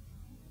bhunjati,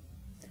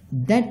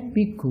 that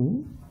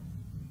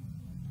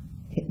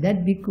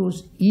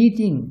bhikkhu's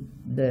eating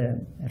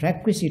the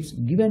requisites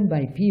given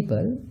by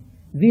people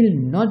will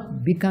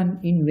not become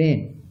in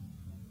vain,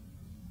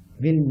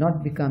 will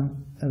not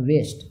become a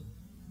waste,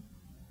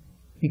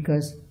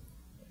 because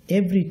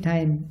every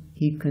time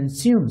he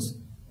consumes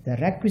the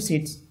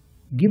requisites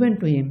given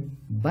to him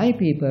by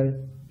people,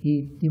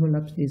 he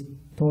develops this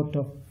thought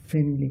of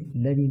friendly,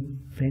 loving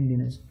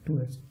friendliness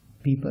towards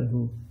people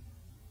who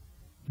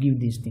give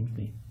these things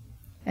to him.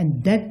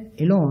 And that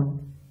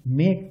alone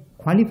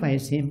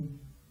qualifies him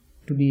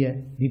to be a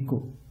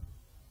bhikkhu.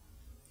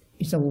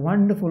 It's a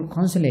wonderful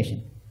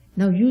consolation.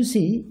 Now you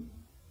see,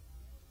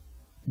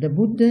 the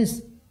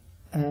Buddha's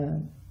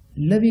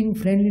loving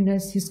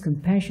friendliness, his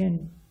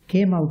compassion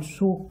came out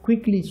so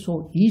quickly,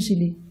 so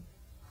easily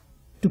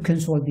to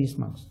console these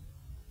monks,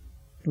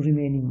 to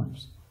remaining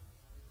monks.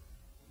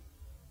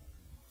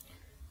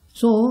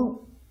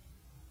 So,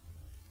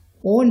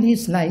 all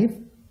his life,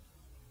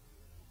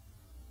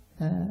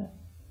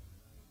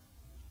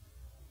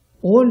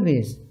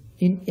 always,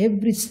 in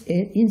every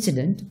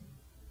incident,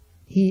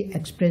 he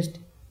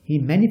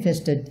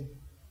manifested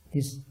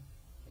this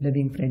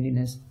loving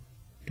friendliness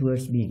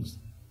towards beings.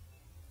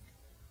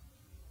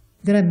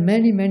 There are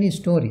many, many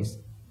stories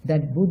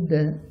that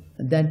Buddha,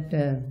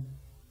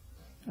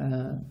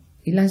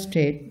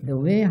 illustrate the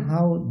way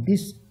how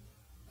this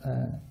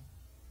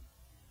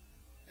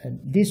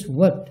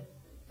worked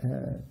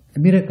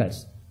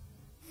miracles.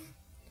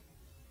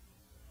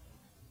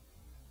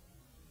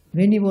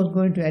 When he was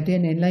going to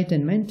attain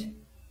enlightenment,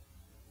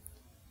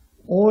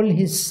 all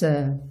his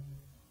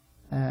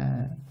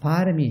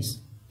paramis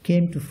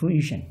came to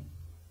fruition.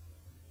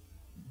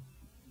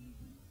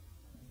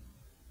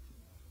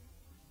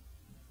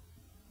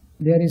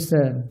 There is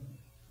a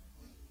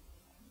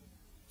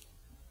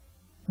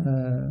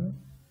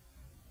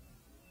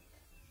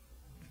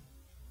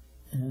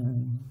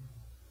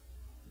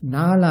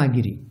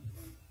Nalagiri,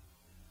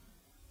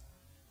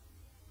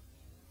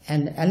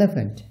 an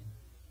elephant.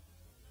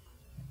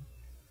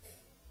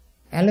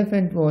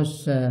 Elephant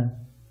was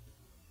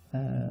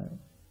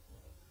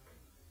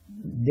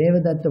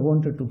Devadatta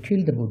wanted to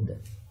kill the Buddha.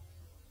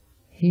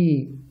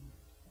 He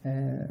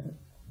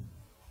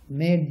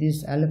made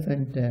this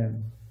elephant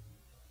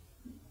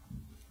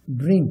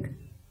drink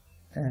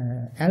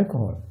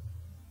alcohol.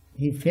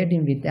 He fed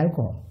him with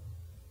alcohol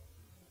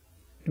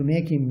to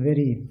make him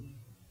very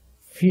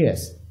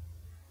fierce.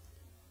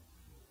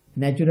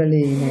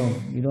 Naturally,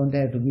 you don't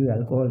have to give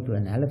alcohol to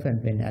an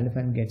elephant. When an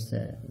elephant gets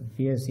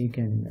fierce, he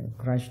can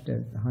crush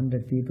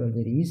 100 people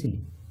very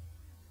easily.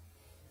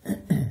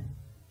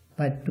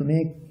 But to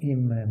make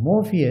him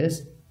more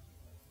fierce,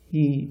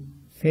 he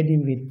fed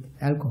him with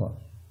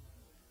alcohol.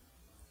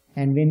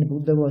 And when the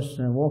Buddha was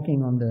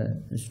walking on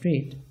the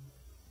street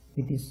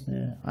with his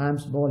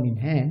arms ball in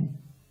hand,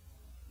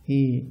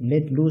 he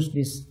let loose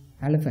this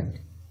elephant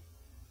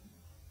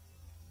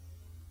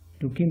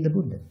to kill the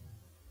Buddha.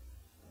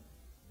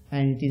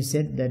 And it is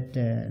said that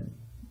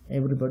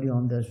everybody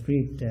on the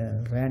street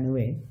ran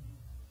away,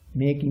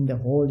 making the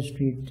whole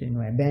street,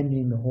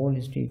 abandoning the whole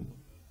street,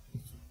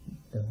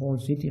 the whole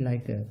city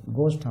like a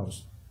ghost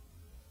house.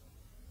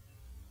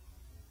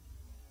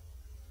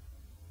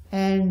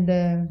 And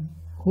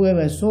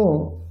whoever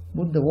saw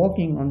Buddha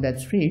walking on that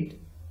street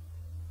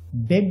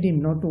begged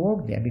him not to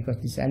walk there because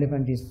this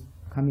elephant is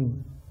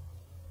coming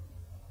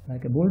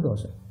like a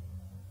bulldozer.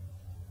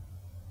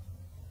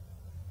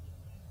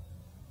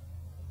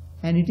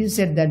 And it is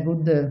said that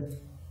Buddha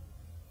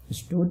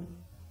stood,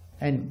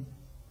 and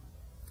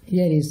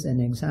here is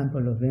an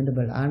example of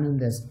Venerable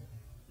Ananda's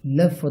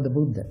love for the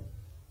Buddha.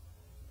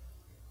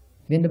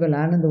 Venerable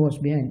Ananda was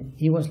behind.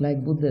 He was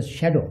like Buddha's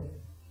shadow.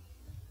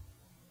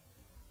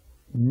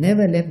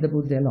 Never left the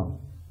Buddha alone.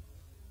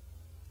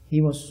 He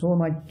was so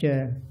much,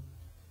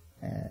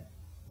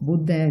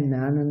 Buddha and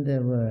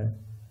Ananda were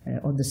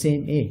of the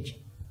same age.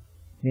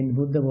 When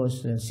Buddha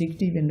was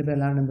 60,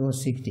 Venerable Ananda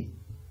was 60.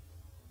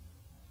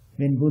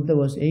 When Buddha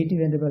was 80,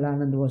 Venerable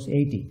Ananda was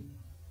 80.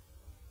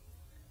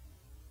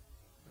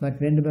 But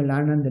Venerable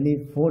Ananda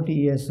lived 40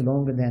 years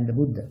longer than the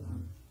Buddha.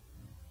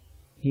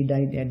 He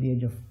died at the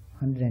age of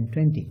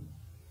 120.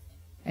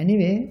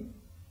 Anyway,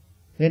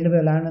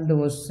 Venerable Ananda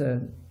was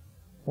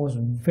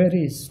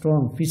very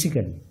strong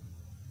physically,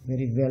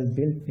 very well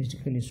built,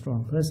 physically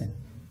strong person.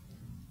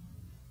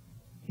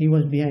 He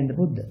was behind the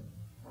Buddha.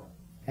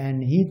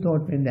 And he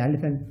thought when the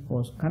elephant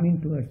was coming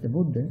towards the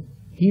Buddha,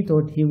 he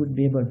thought he would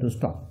be able to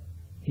stop.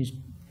 He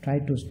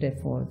tried to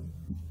step forward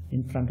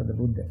in front of the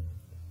Buddha.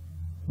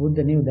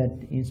 Buddha knew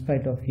that in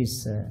spite of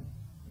his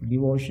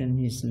devotion,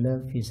 his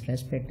love, his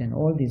respect and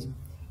all this,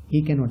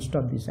 he cannot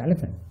stop this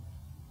elephant.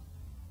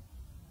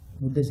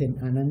 Buddha said,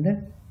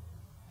 Ananda,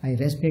 I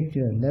respect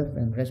your love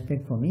and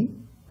respect for me,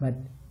 but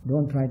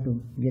don't try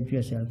to get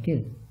yourself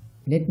killed.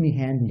 Let me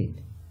handle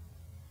it.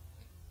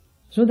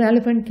 So the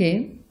elephant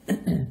came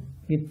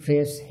with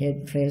raised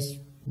head, raised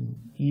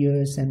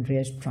ears and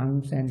raised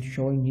trunks and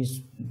showing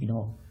his,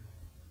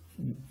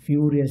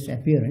 furious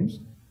appearance.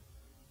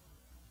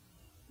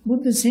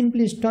 Buddha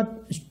simply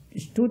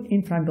stood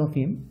in front of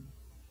him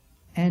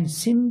and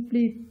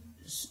simply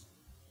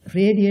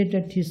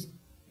radiated his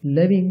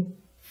loving,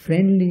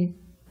 friendly,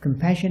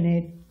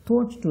 compassionate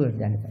thoughts towards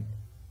the elephant.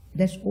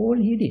 That's all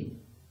he did.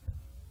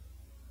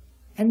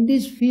 And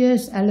this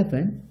fierce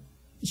elephant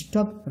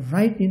stopped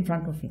right in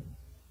front of him.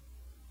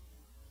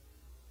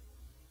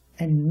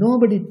 And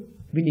nobody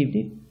believed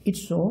it.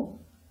 It's so.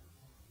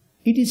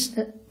 It is,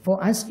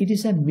 for us, it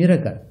is a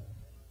miracle.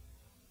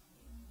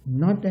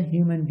 Not a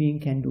human being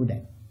can do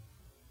that.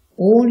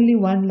 Only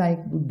one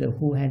like Buddha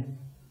who had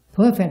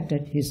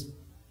perfected his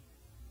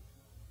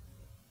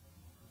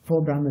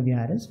 4 Brahma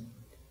Viharas,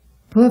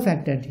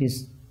 perfected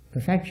his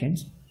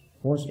perfections,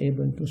 was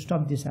able to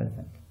stop this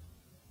elephant.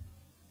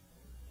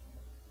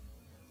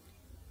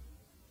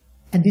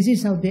 And this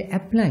is how they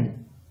apply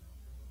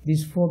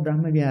these 4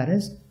 Brahma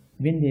Viharas.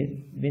 When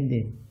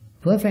they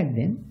perfect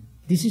them,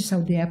 this is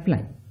how they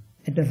apply.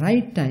 At the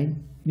right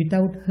time,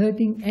 without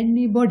hurting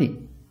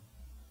anybody.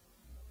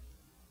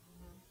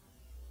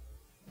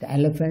 The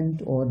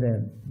elephant or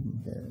the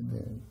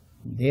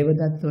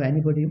Devadatta or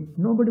anybody,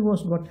 nobody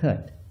was got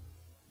hurt.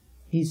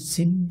 He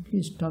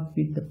simply stopped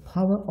with the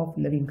power of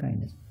loving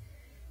kindness.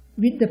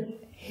 With the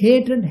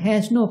hatred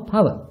has no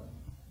power.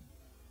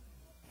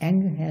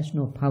 Anger has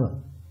no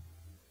power.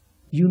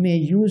 You may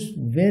use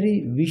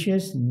very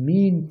vicious,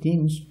 mean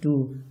things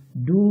to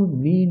do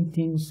mean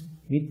things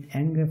with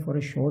anger for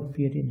a short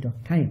period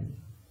of time,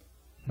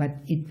 but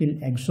it will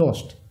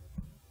exhaust.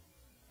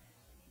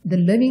 The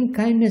loving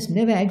kindness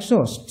never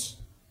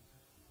exhausts.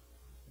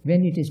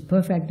 When it is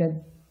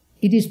perfected,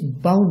 it is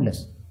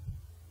boundless.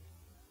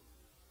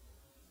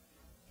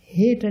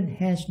 Hatred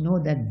has no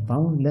that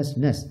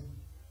boundlessness.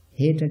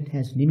 Hatred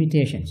has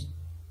limitations.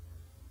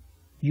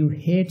 You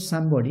hate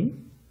somebody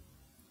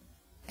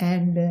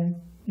and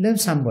love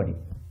somebody.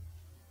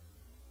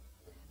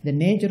 The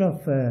nature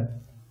of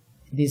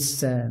this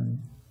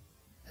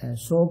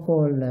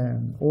so-called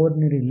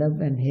ordinary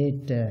love and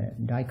hate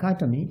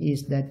dichotomy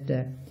is that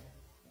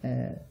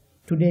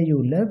today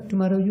you love,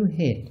 tomorrow you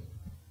hate.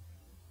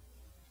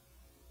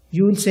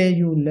 You will say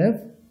you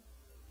love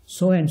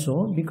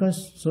so-and-so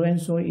because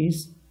so-and-so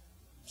is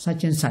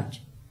such and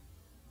such.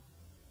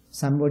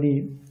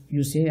 Somebody,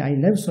 you say, I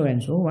love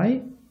so-and-so.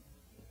 Why?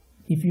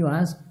 If you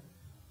ask,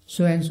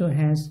 so-and-so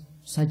has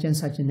such and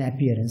such an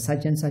appearance,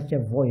 such and such a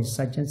voice,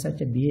 such and such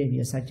a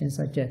behavior, such and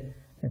such a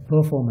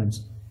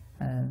performance,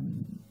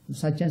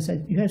 such and such.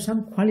 You have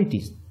some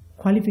qualities,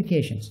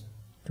 qualifications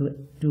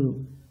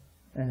to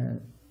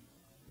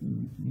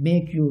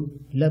make you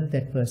love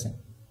that person.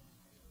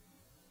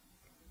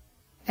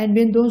 And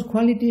when those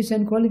qualities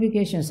and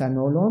qualifications are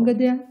no longer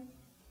there,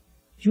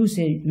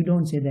 you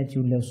don't say that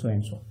you love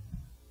so-and-so.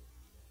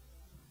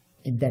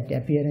 If that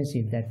appearance,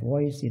 if that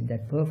voice, if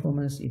that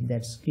performance, if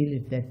that skill,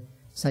 if that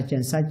such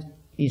and such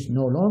is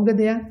no longer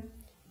there,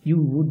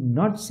 you would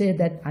not say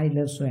that I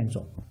love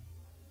so-and-so.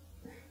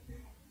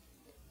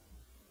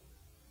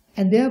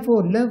 And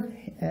therefore, love,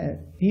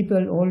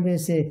 people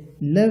always say,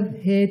 love,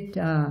 hate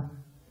are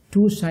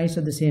two sides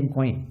of the same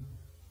coin.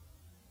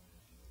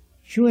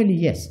 Surely,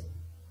 yes.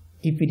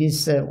 If it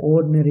is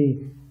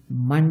ordinary,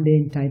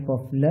 mundane type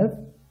of love,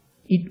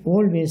 it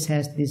always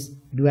has this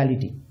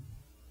duality.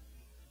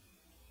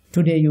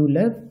 Today you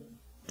love,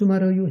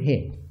 tomorrow you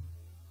hate.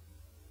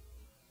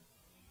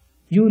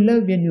 You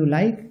love when you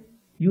like,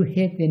 you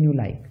hate when you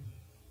like.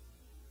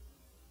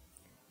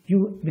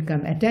 You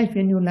become attached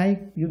when you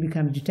like, you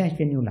become detached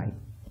when you like.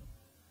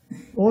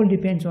 All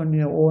depends on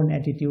your own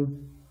attitude,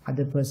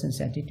 other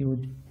person's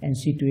attitude, and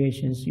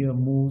situations, your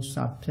moods,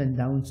 ups and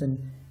downs,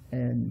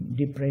 and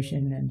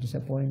depression and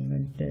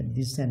disappointment,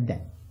 this and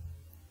that.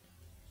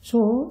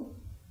 So,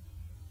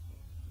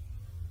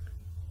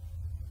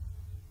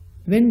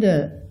 when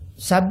the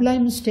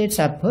sublime states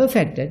are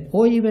perfected,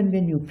 or even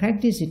when you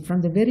practice it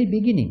from the very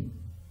beginning,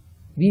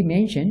 we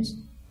mentioned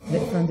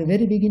that from the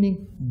very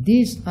beginning,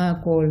 these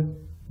are called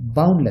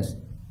boundless,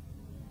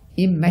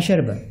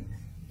 immeasurable.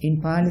 In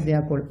Pali they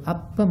are called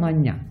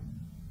appamanya.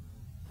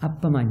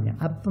 Appamanya.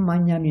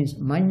 Appamanya means,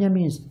 manya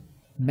means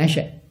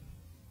measure.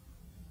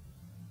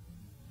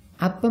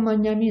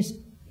 Appamanya means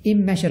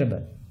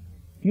immeasurable.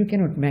 You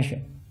cannot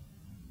measure.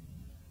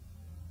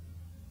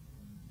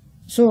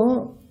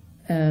 So,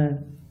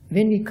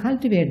 when we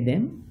cultivate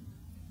them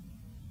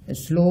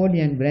slowly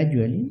and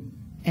gradually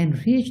and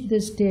reach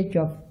the stage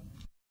of,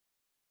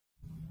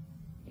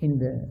 in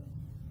the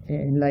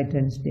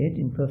enlightened state,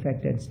 in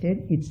perfected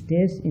state, it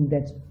stays in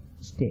that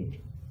stage.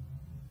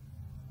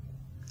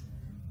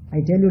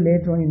 I tell you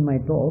later on in my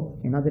talk,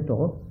 another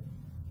talk,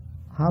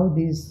 how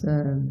this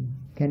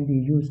can be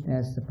used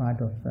as a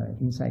part of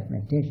insight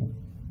meditation.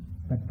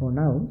 But for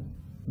now,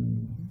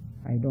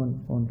 I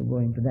don't want to go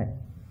into that.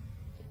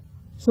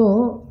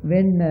 So,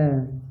 when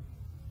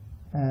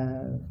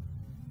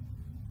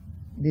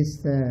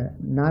this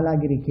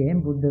Nalagiri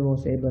came, Buddha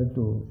was able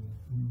to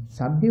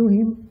subdue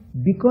him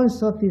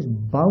because of his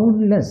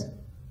boundless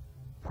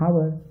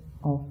power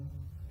of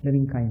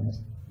loving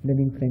kindness,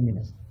 loving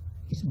friendliness.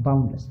 It's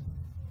boundless.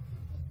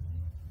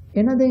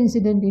 Another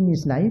incident in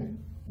his life,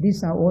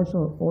 these are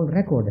also all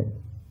recorded.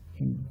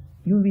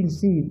 You will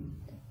see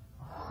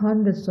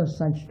hundreds of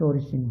such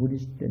stories in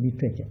Buddhist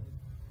literature.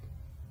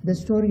 The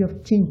story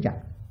of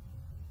Chincha.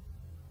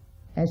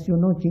 As you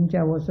know,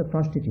 Chincha was a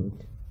prostitute.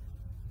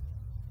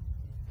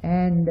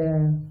 And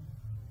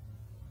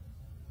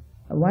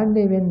one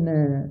day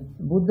when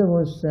Buddha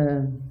was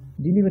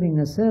delivering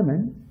a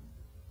sermon,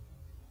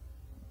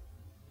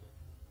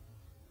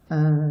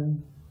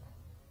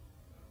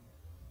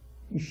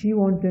 she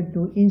wanted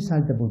to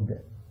insult the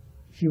Buddha.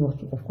 She was,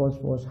 of course,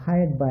 was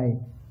hired by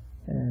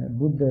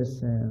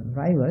Buddha's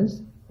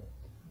rivals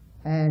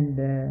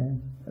and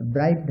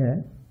bribed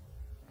her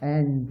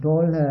and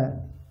told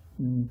her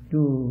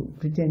to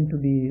pretend to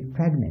be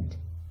pregnant.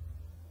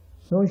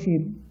 So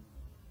she,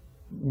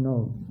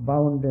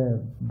 bound a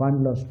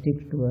bundle of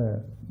sticks to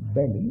her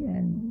belly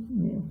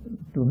and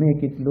to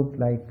make it look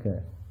like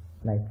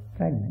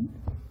pregnant,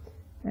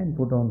 and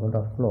put on a lot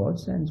of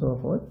clothes and so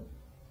forth.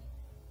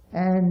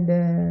 And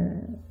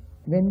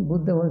when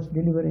Buddha was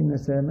delivering a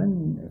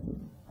sermon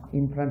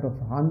in front of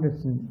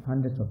hundreds and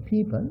hundreds of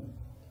people,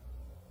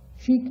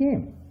 she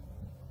came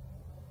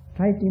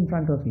right in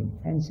front of him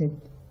and said,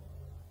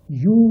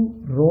 "You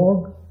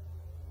rogue,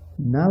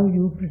 now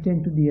you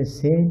pretend to be a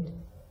saint,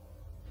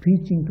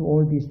 preaching to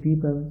all these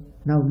people.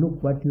 Now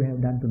look what you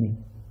have done to me.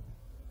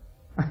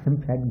 I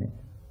am pregnant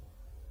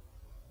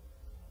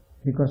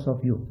because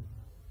of you."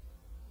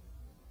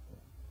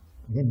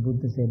 Then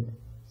Buddha said,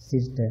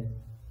 "Sister,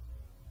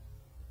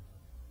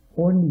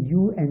 only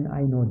you and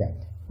I know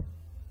that."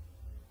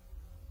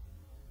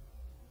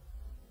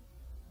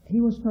 He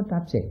was not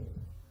upset.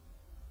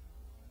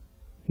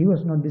 He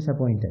was not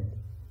disappointed.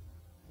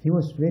 He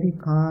was very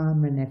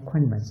calm and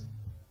equanimous.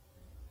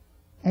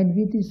 And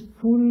with his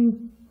full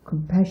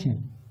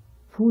compassion,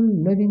 full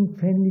loving,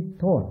 friendly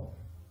thought,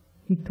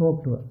 he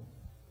talked to her.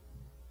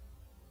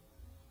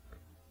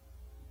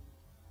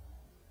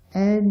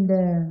 And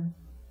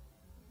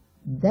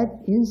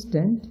that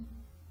instant,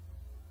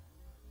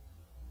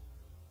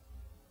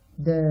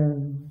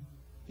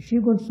 she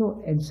got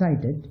so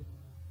excited,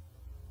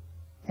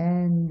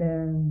 and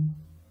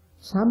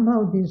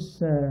somehow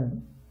this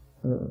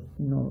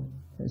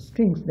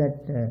strings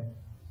that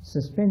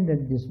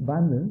suspended this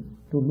bundle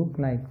to look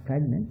like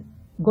pregnant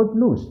got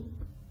loose,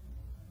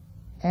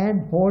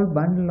 and whole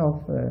bundle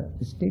of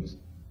sticks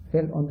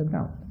fell on the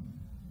ground.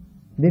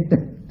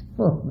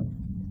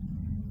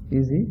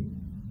 You see?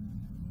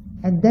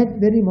 At that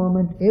very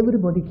moment,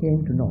 everybody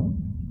came to know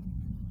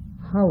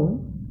how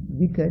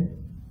wicked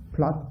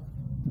plot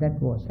that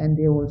was, and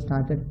they all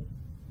started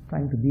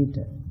trying to beat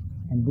her.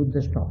 And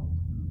Buddha stopped.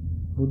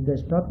 Buddha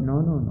stopped.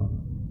 No.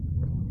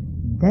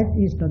 That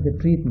is not the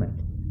treatment.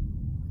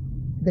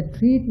 The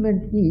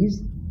treatment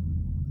is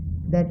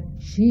that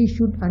she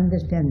should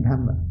understand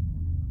Dhamma.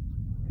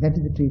 That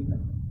is the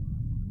treatment.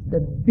 The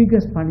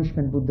biggest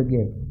punishment Buddha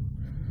gave.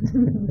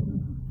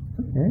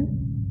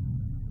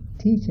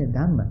 Teach her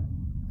Dhamma.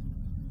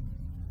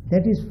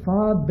 That is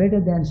far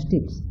better than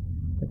sticks,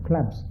 the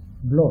clubs,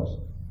 blows,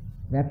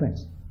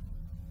 weapons.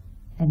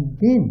 And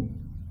then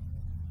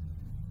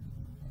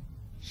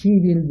she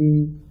will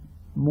be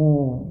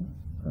more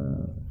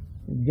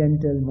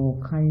gentle, more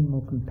kind,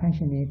 more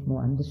compassionate,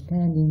 more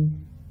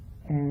understanding,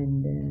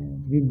 and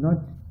will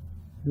not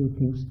do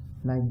things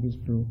like this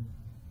to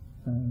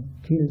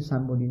kill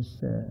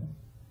somebody's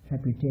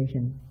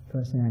reputation,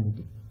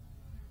 personality.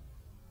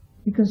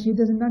 Because she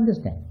doesn't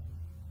understand.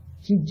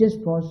 She just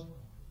was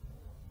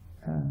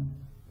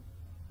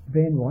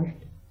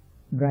brainwashed,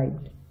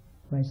 bribed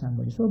by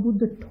somebody. So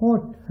Buddha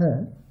taught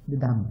her the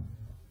Dhamma.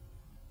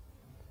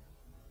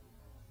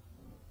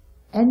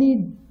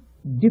 Any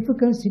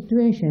difficult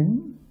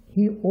situation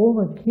he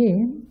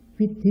overcame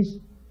with his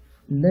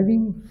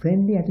loving,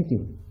 friendly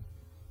attitude.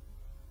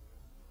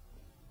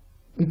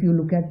 If you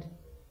look at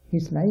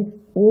his life,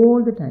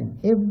 all the time,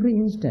 every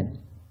instant,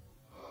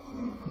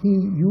 he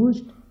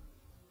used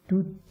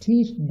to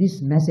teach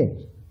this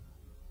message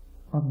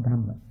of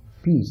Dhamma,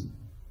 peace.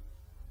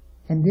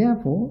 And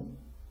therefore,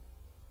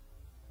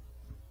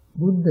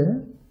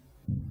 Buddha,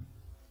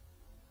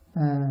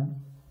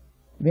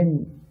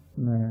 when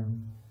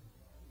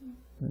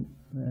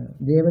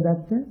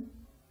Devadatta,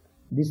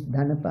 this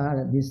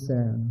Dhanapala, this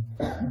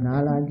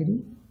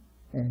Nalagiri,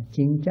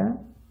 Chincha,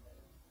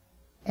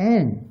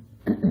 and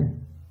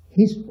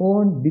his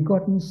own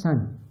begotten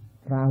son,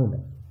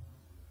 Rahula,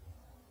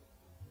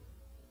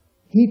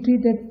 he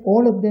treated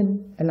all of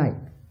them alike.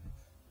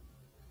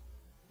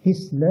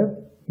 His love,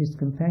 his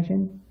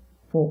compassion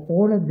for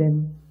all of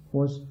them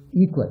was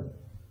equal.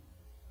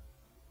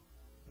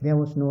 There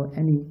was no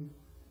any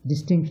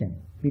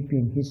distinction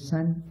between his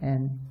son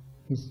and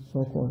his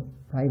so-called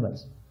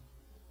rivals.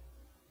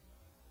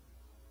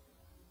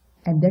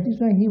 And that is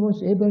why he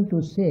was able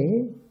to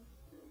say,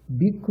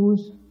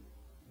 Bhikkhus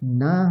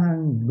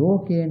nahang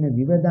lokena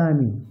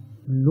vivadami,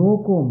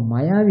 loko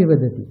maya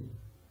vivadati.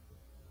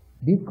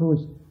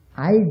 Because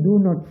I do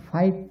not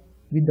fight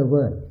with the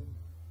world.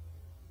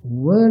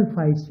 World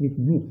fights with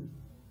me.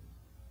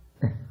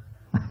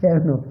 I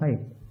have no fight.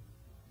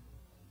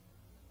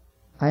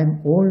 I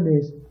am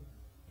always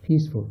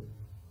peaceful.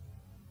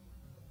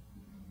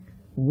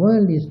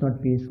 World is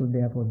not peaceful,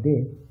 therefore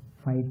they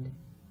try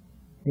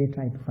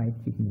to fight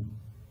with me.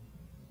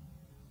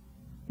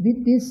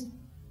 With this,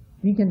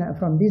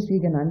 from this we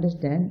can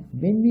understand,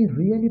 when we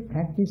really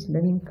practice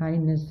loving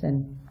kindness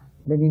and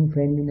loving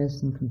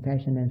friendliness and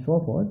compassion and so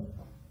forth,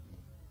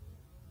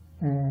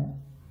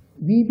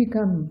 we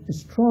become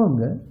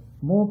stronger,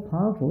 more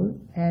powerful,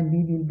 and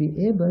we will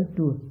be able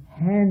to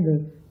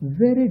handle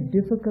very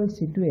difficult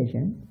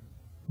situations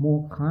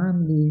more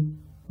calmly,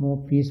 more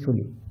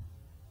peacefully.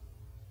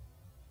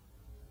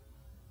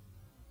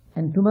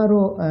 And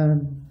tomorrow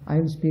I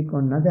will speak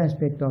on another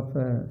aspect of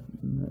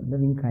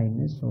loving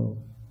kindness, or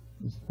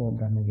these 4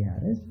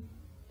 Brahmaviharas.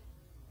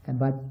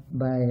 But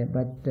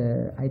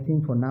I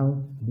think for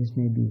now this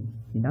may be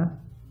enough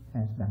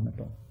as Dhamma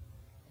talk.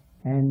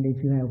 And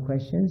if you have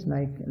questions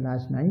like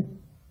last night,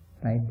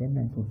 write them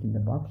and put in the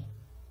box.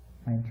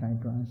 I'll try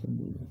to answer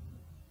you.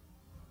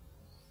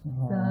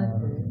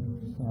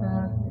 Sadhu,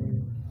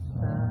 sadhu,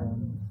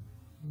 sadhu.